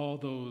of all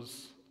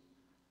those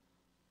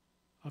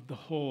of the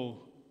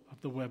whole of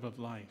the web of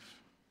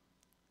life.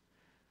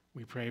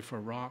 We pray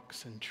for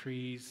rocks and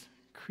trees,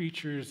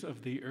 creatures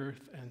of the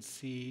earth and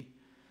sea,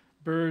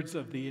 birds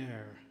of the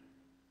air.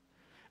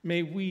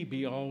 May we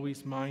be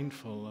always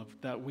mindful of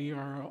that we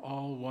are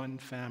all one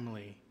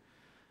family,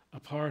 a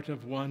part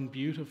of one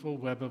beautiful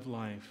web of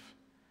life,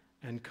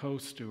 and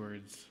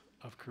co-stewards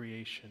of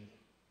creation.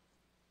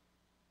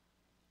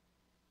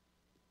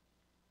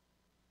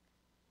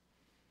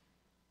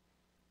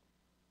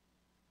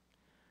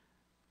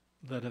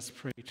 Let us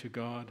pray to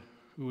God,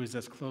 who is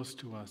as close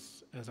to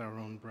us as our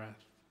own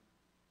breath.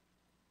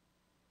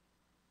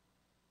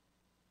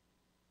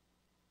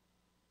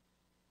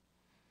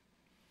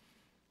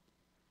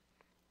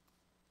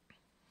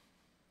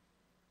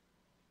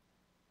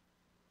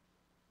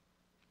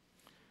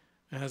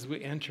 As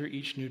we enter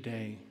each new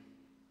day,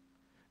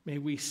 may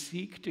we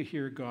seek to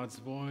hear God's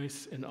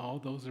voice in all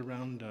those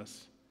around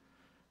us,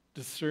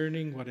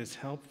 discerning what is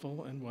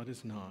helpful and what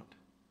is not,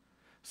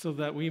 so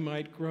that we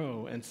might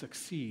grow and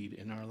succeed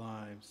in our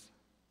lives.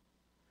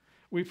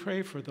 We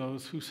pray for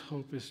those whose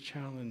hope is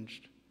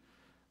challenged,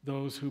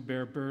 those who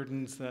bear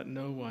burdens that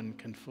no one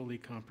can fully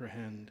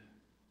comprehend.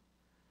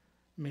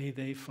 May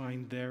they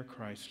find their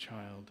Christ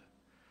child,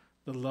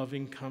 the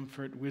loving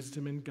comfort,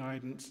 wisdom, and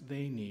guidance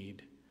they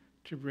need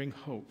to bring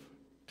hope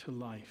to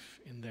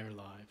life in their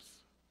lives.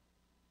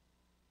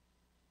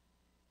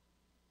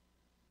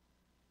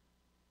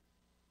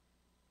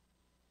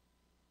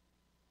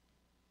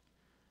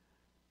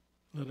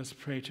 Let us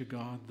pray to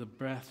God, the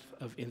breath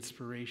of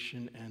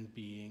inspiration and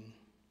being.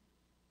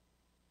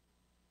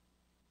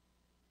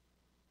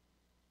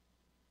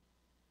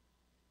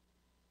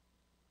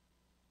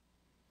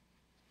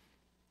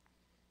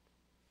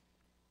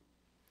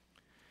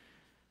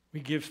 We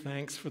give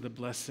thanks for the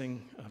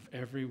blessing of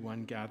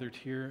everyone gathered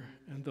here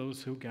and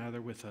those who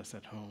gather with us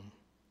at home.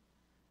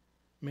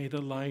 May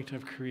the light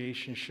of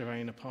creation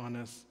shine upon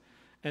us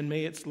and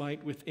may its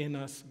light within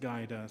us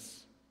guide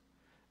us.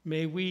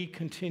 May we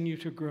continue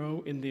to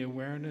grow in the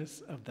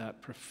awareness of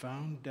that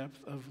profound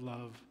depth of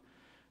love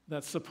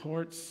that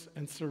supports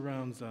and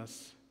surrounds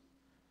us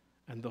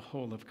and the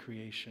whole of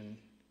creation.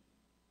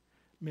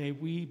 May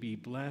we be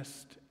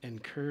blessed,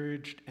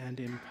 encouraged, and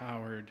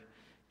empowered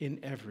in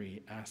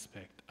every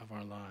aspect of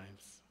our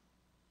lives.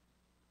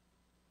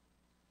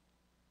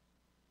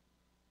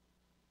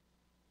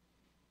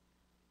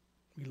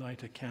 We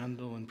light a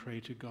candle and pray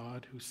to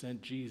God who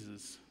sent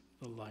Jesus,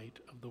 the light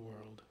of the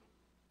world.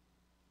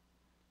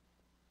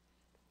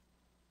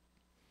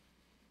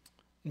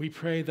 We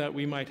pray that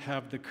we might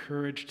have the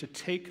courage to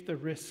take the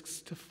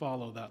risks to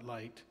follow that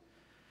light,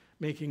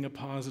 making a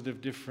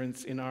positive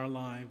difference in our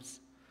lives,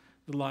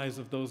 the lives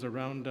of those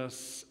around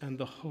us, and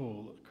the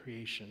whole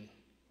creation.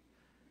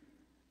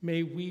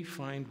 May we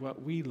find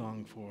what we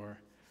long for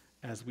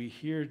as we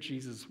hear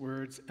Jesus'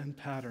 words and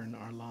pattern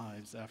our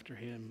lives after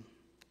him.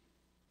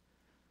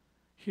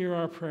 Hear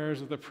our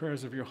prayers are the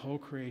prayers of your whole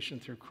creation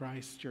through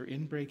Christ, your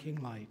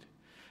inbreaking light,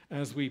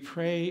 as we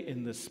pray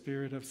in the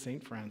spirit of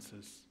St.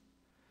 Francis.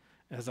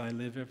 As I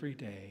live every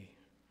day,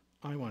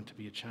 I want to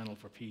be a channel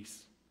for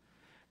peace.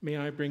 May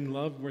I bring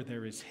love where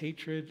there is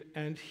hatred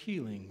and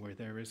healing where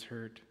there is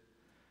hurt,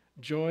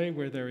 joy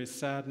where there is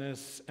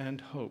sadness and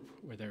hope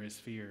where there is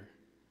fear.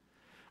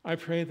 I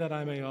pray that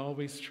I may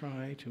always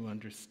try to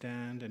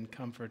understand and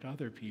comfort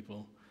other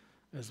people,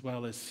 as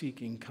well as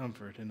seeking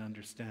comfort and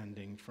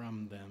understanding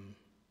from them.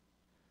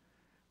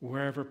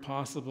 Wherever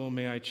possible,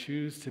 may I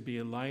choose to be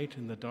a light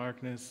in the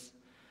darkness,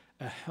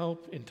 a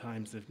help in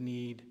times of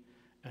need,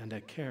 and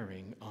a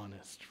caring,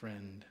 honest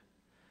friend.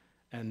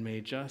 And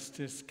may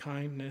justice,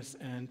 kindness,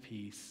 and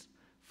peace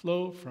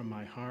flow from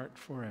my heart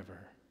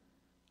forever.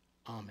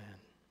 Amen.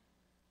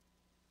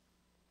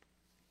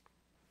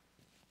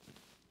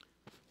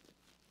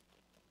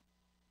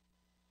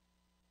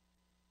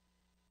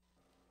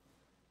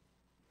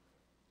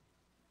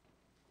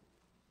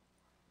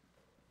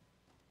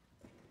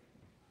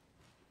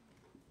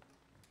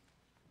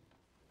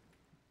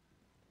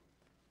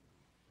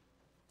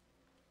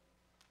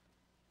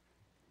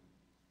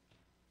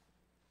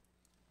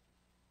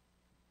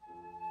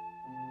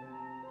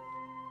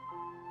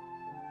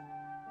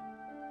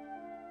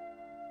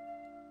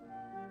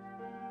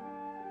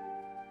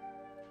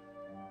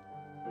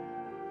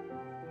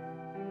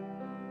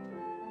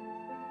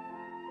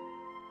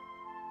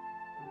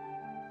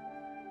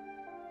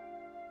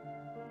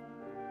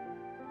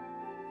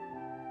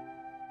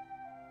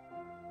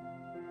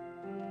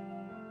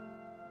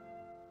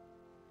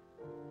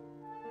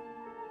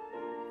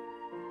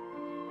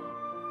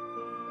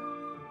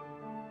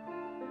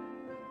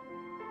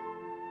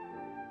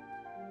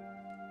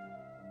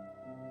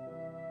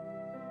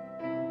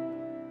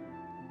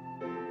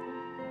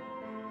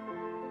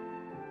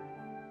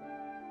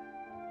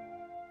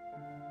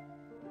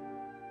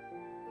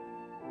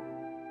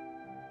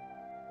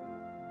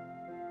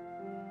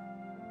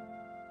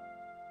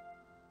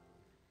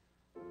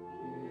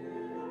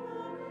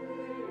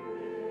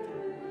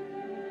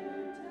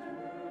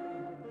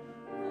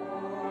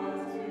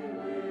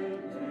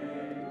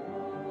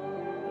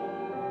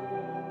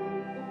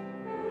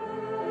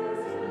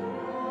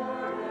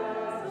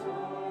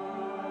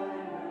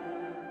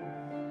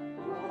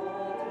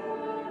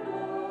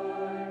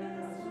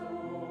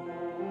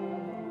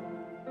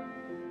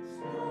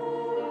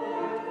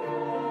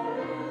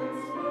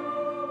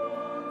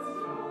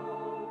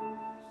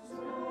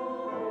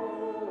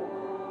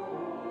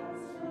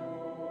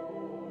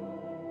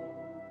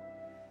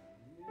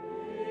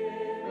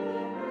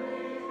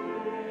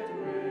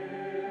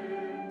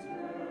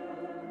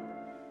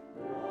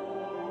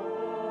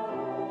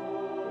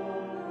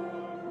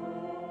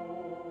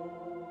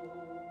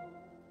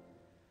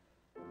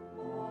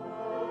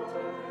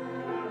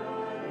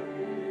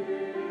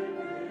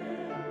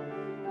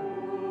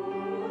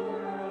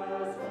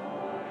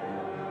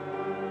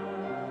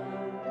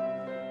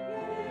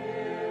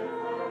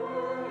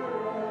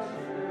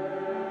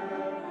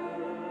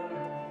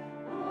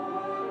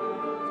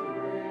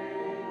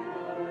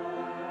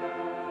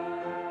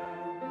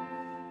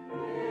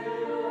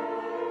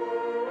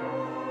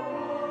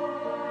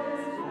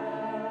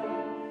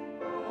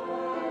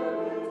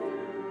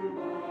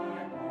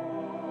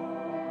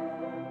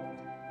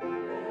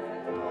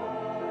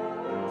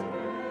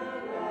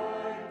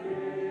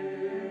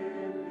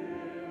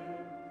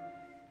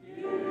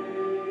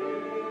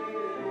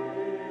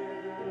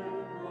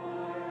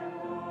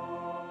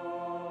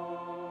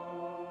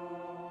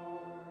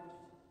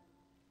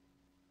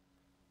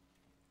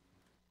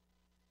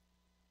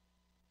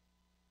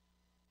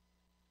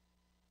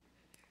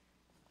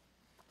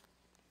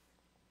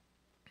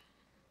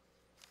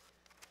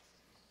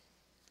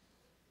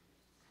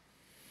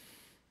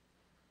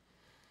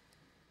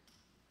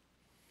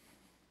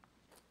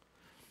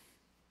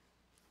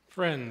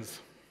 Friends,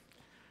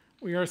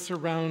 we are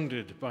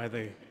surrounded by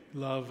the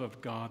love of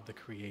God the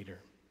Creator.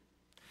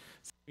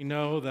 So we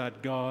know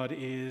that God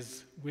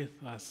is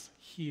with us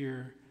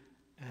here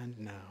and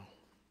now.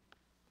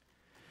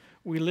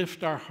 We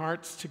lift our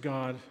hearts to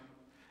God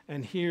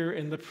And here,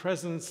 in the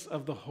presence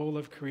of the whole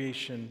of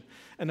creation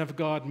and of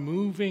God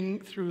moving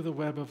through the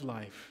web of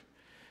life,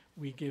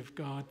 we give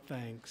God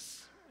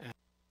thanks.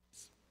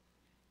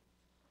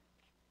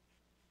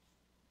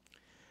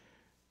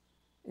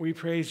 We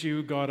praise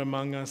you, God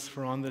among us,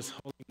 for on this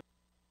holy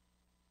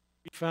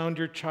night we found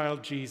your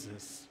child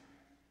Jesus,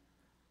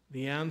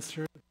 the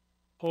answer the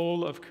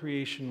whole of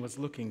creation was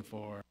looking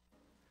for,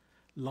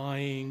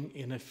 lying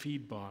in a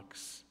feed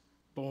box,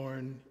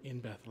 born in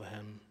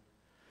Bethlehem,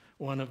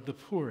 one of the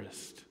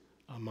poorest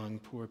among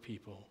poor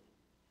people.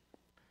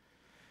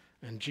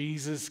 And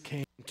Jesus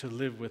came to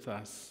live with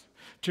us,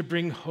 to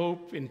bring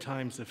hope in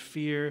times of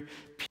fear,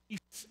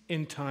 peace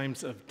in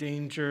times of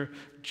danger,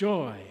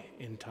 joy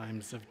in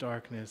times of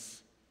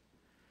darkness,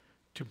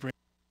 to bring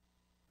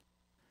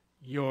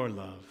your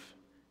love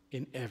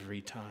in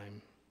every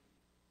time.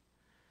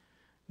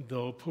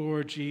 Though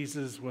poor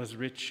Jesus was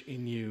rich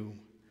in you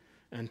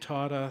and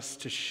taught us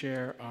to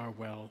share our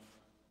wealth,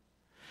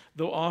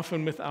 though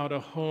often without a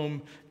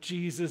home,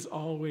 Jesus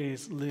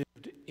always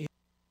lived in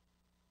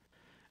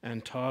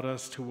and taught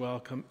us to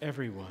welcome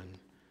everyone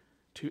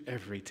to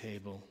every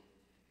table.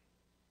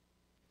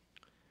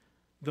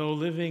 Though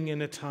living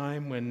in a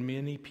time when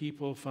many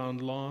people found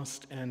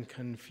lost and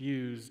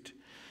confused,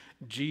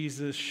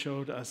 Jesus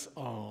showed us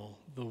all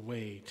the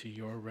way to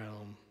your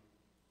realm.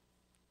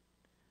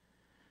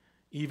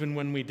 Even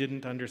when we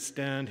didn't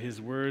understand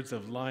his words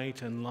of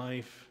light and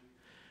life,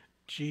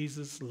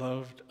 Jesus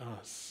loved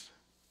us.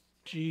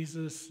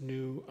 Jesus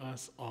knew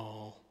us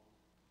all.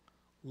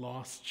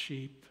 Lost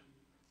sheep,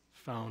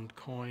 found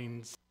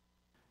coins,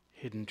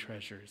 hidden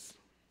treasures.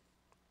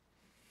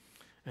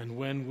 And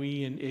when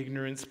we in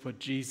ignorance put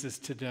Jesus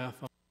to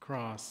death on the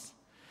cross,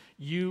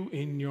 you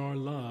in your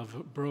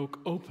love broke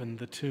open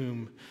the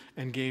tomb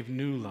and gave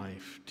new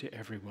life to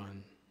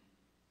everyone.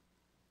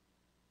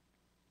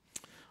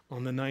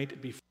 On the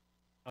night before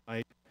he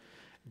died,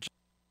 Jesus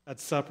had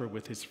supper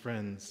with his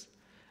friends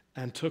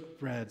and took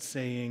bread,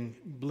 saying,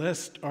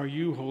 "Blessed are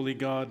you, holy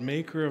God,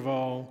 maker of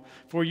all,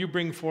 for you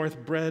bring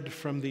forth bread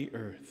from the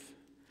earth."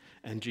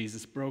 And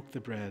Jesus broke the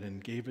bread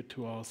and gave it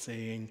to all,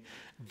 saying,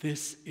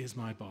 "This is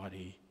my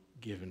body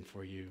given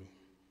for you."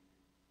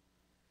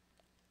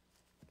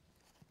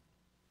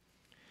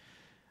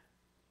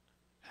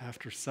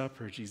 After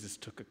supper, Jesus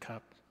took a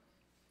cup.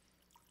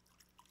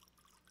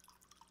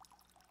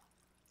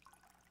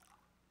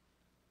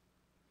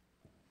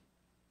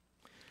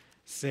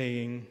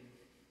 Saying,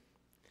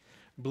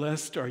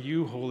 "Blessed are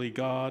you, holy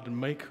God,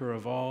 maker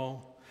of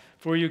all,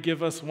 for you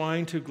give us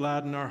wine to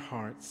gladden our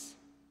hearts."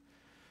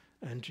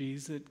 And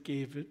Jesus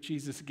gave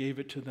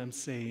it to them,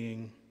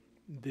 saying,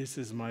 "This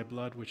is my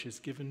blood, which is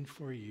given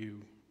for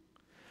you.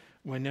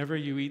 Whenever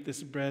you eat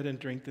this bread and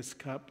drink this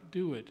cup,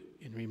 do it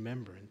in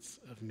remembrance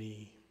of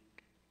me."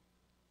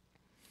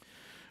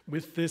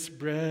 With this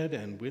bread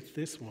and with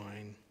this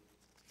wine,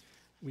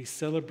 we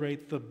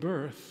celebrate the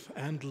birth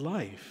and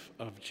life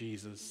of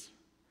Jesus,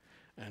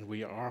 and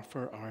we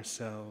offer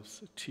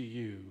ourselves to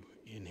you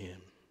in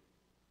him.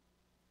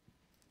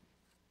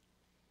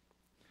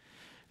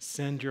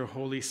 Send your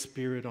Holy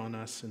Spirit on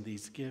us in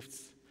these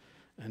gifts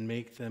and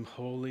make them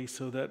holy,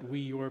 so that we,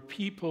 your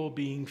people,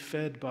 being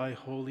fed by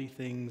holy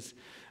things,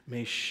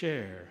 may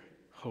share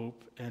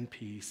hope and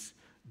peace,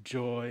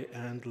 joy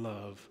and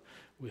love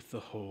with the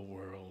whole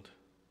world.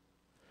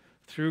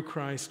 Through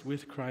Christ,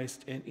 with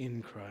Christ, and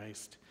in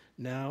Christ,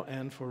 now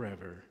and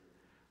forever.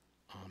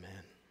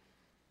 Amen.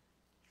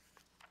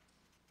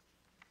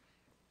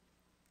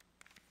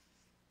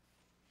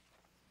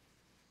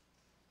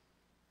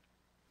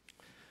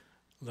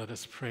 Let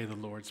us pray the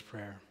Lord's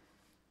Prayer.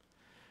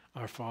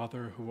 Our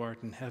Father, who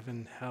art in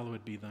heaven,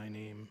 hallowed be thy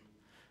name.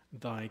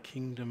 Thy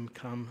kingdom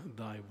come,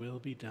 thy will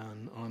be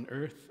done, on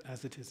earth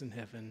as it is in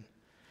heaven.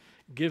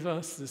 Give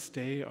us this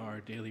day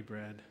our daily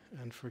bread,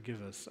 and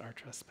forgive us our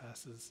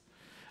trespasses,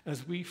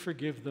 as we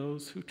forgive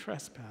those who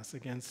trespass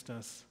against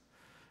us.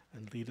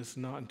 And lead us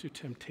not into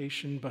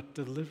temptation, but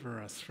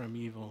deliver us from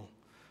evil.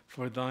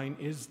 For thine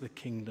is the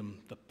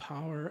kingdom, the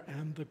power,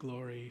 and the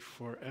glory,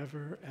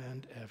 forever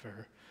and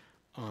ever.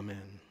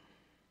 Amen.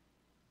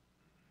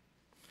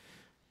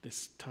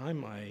 This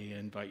time I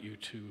invite you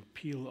to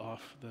peel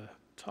off the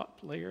top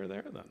layer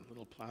there, that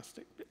little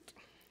plastic bit.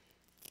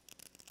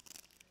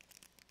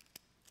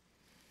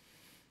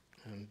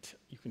 And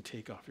you can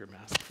take off your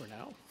mask for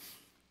now.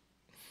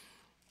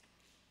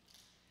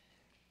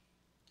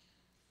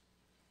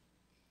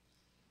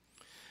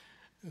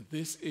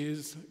 This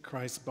is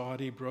Christ's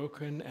body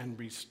broken and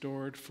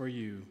restored for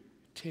you.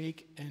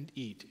 Take and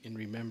eat in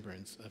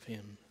remembrance of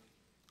him.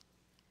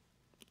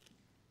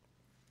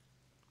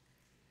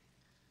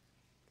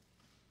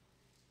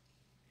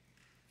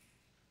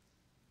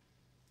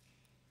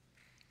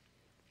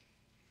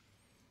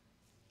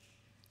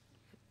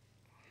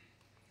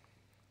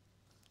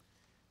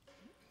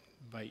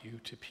 Invite you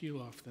to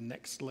peel off the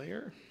next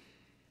layer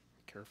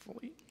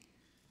carefully.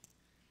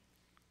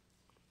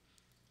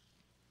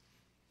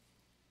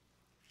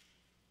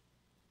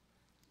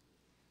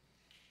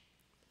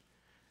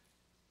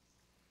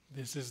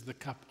 This is the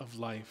cup of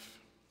life.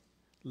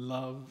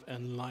 love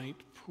and light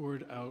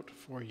poured out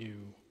for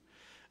you,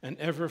 and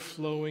ever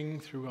flowing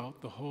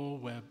throughout the whole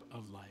web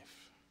of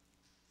life.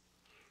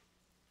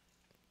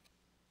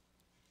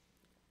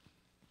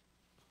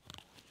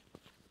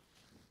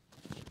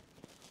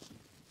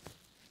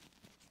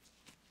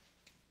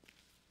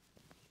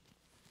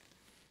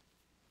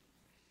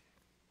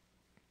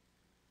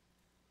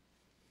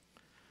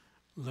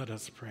 Let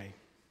us pray.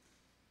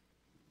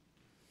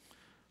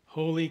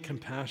 Holy,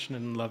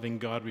 compassionate, and loving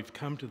God, we've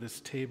come to this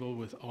table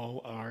with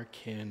all our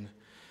kin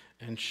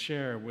and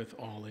share with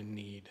all in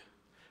need.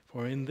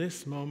 For in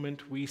this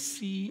moment we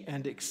see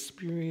and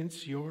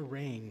experience your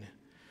reign.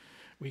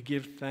 We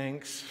give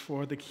thanks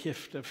for the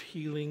gift of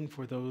healing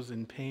for those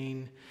in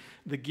pain,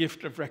 the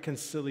gift of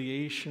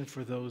reconciliation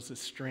for those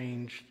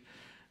estranged,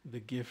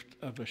 the gift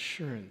of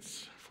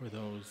assurance for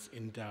those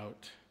in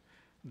doubt,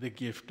 the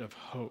gift of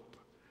hope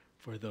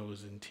for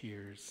those in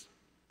tears.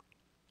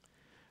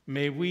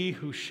 May we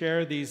who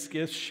share these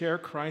gifts share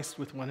Christ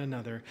with one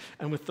another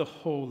and with the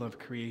whole of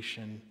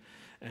creation,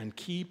 and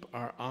keep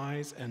our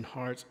eyes and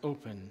hearts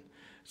open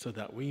so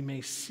that we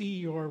may see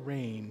your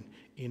reign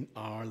in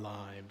our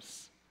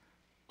lives.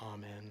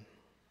 Amen.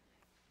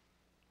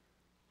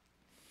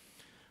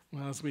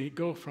 Well, as we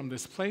go from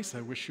this place,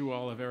 I wish you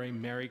all a very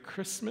Merry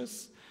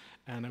Christmas,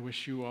 and I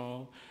wish you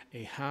all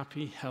a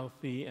happy,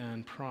 healthy,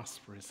 and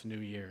prosperous New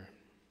Year.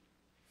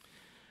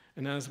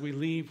 And as we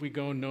leave, we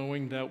go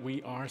knowing that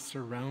we are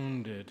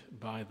surrounded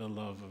by the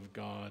love of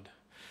God,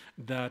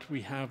 that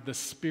we have the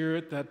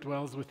Spirit that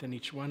dwells within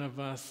each one of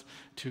us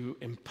to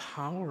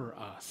empower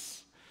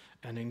us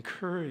and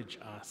encourage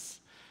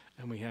us,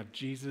 and we have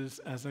Jesus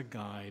as a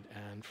guide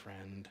and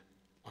friend.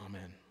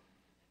 Amen.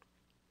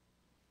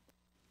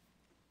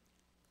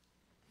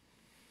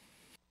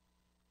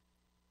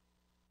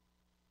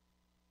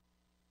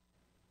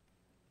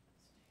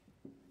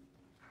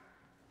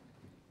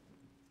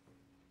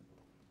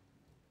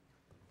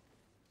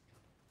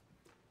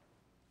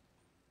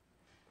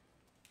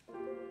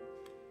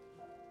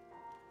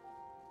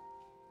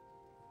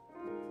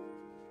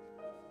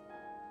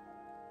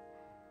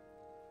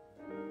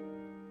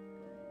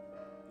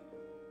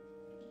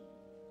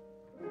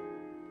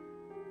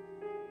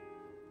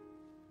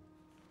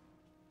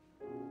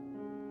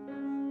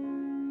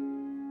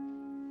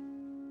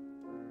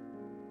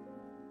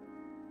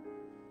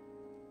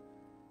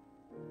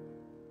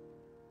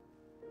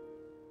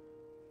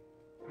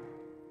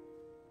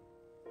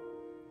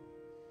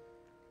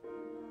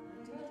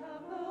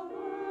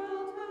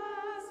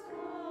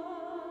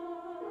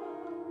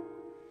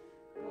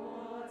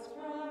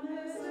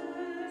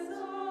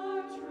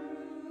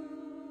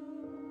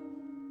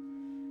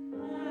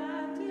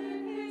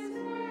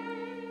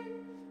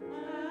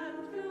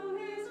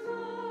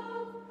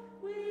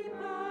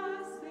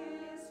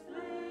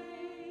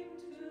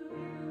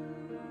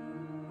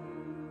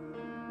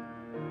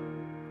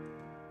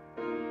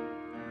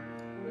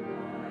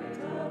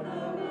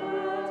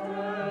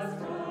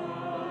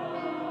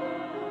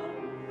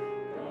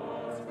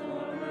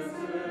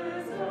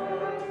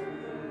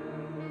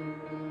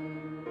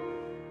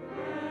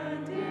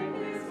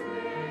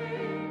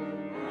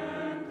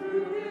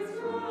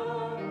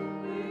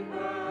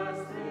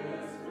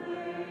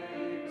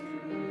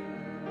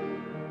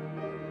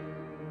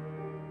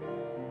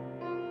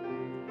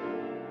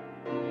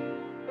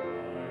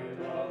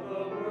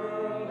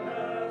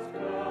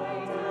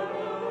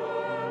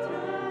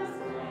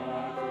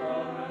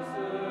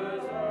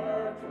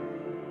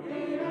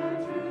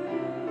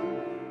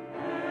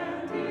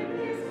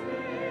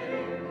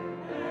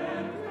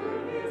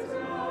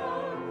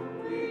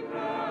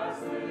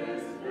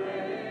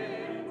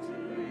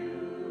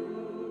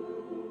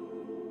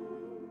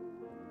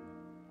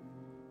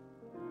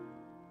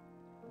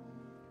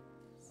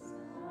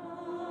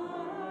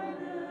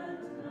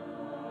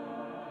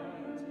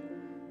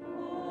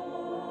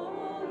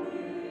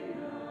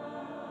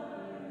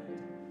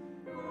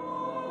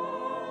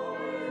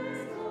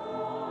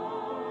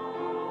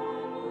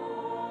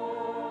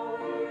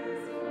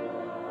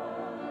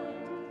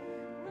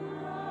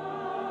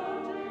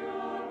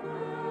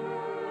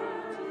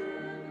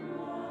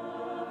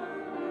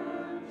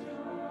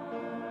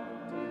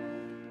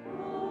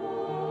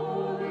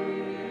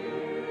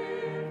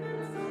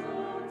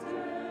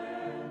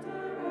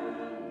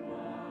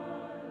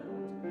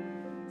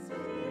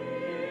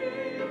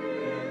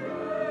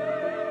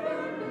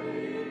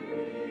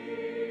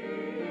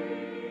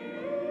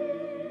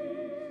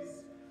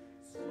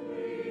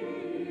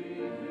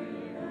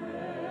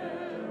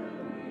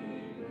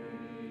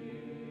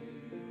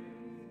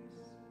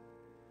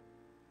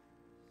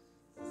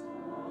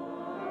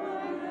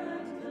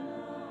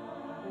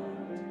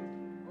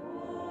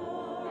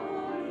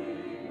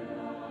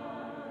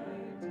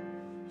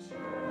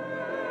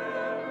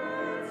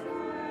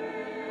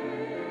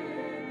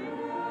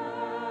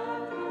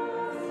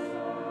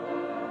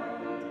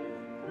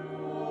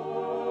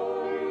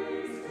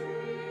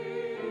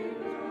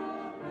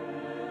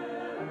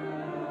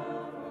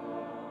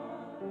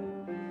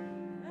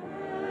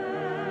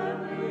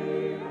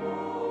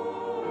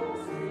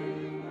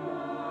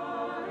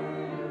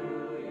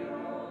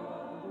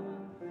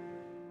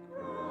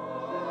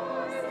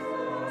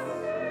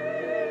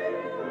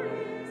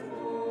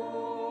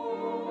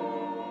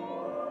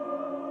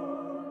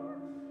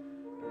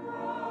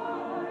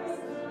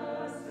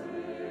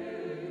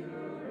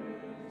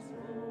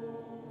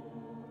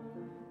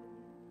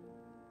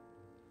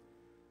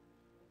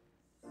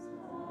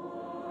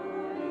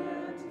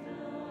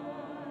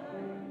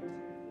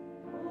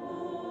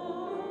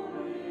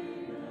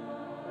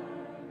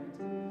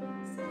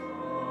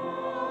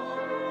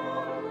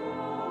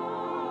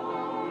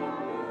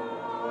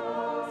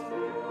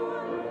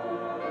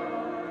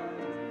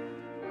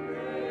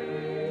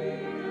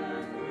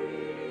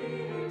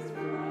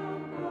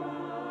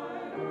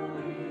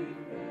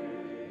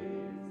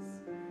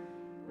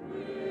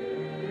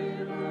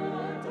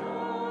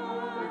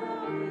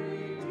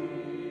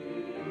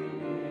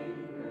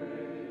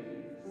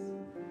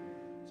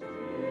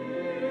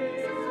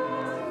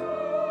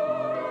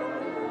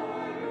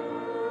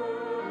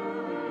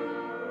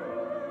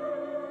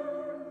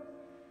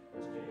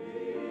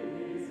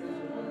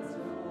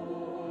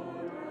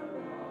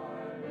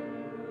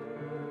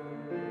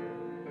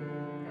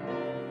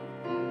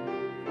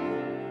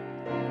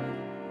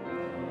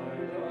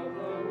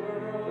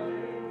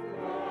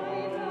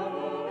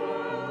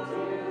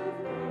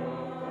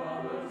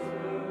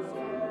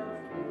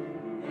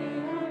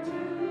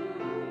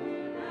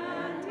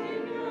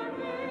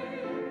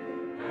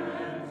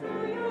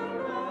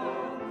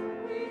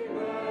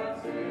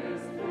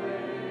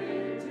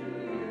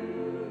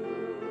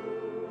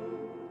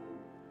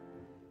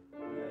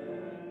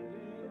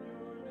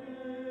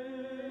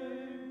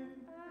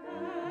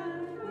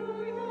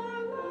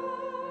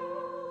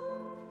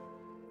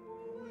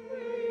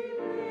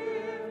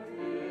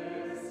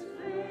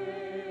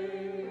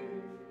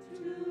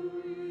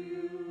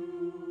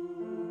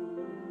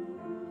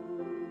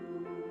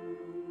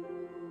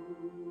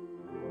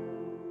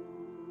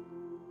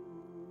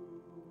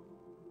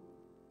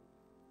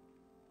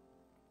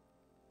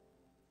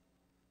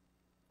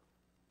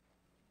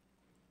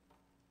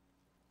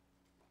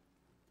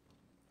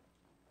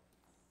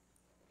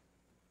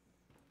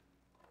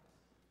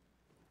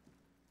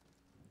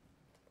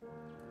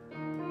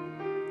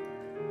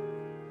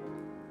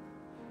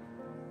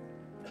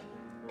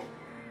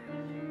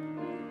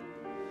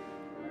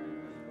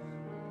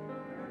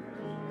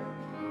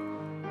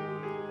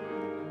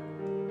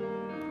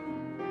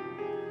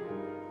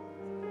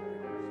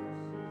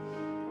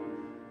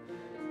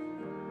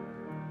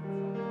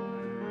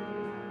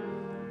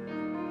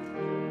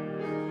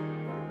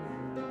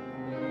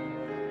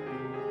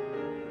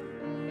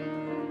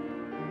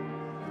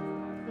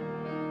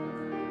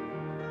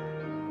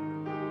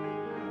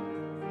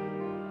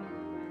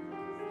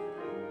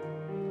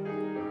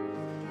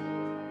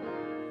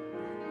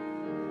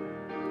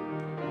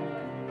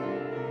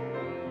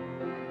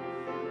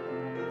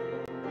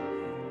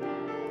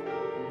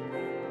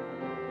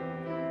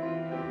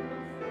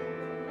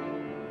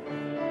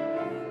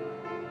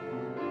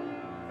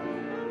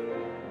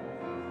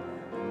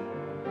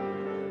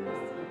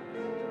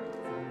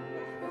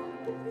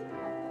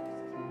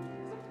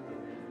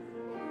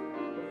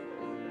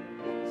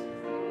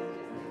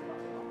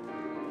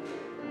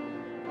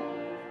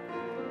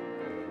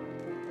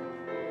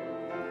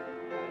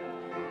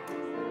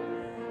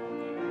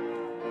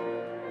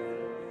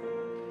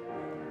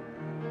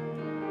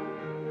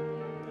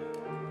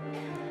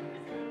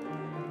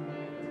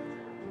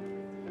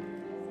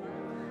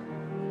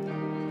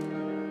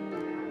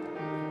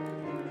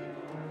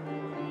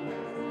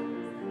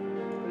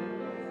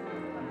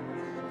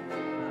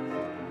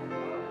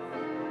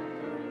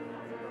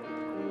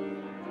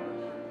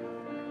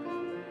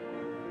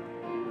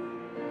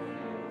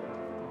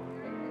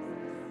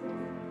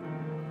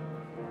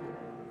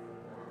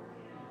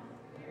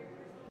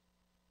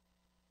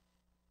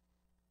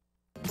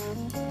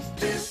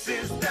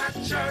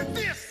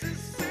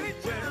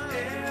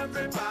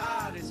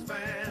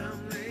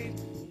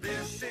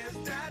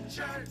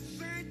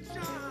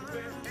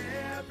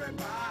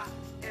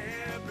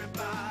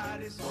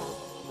 everybody's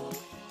home.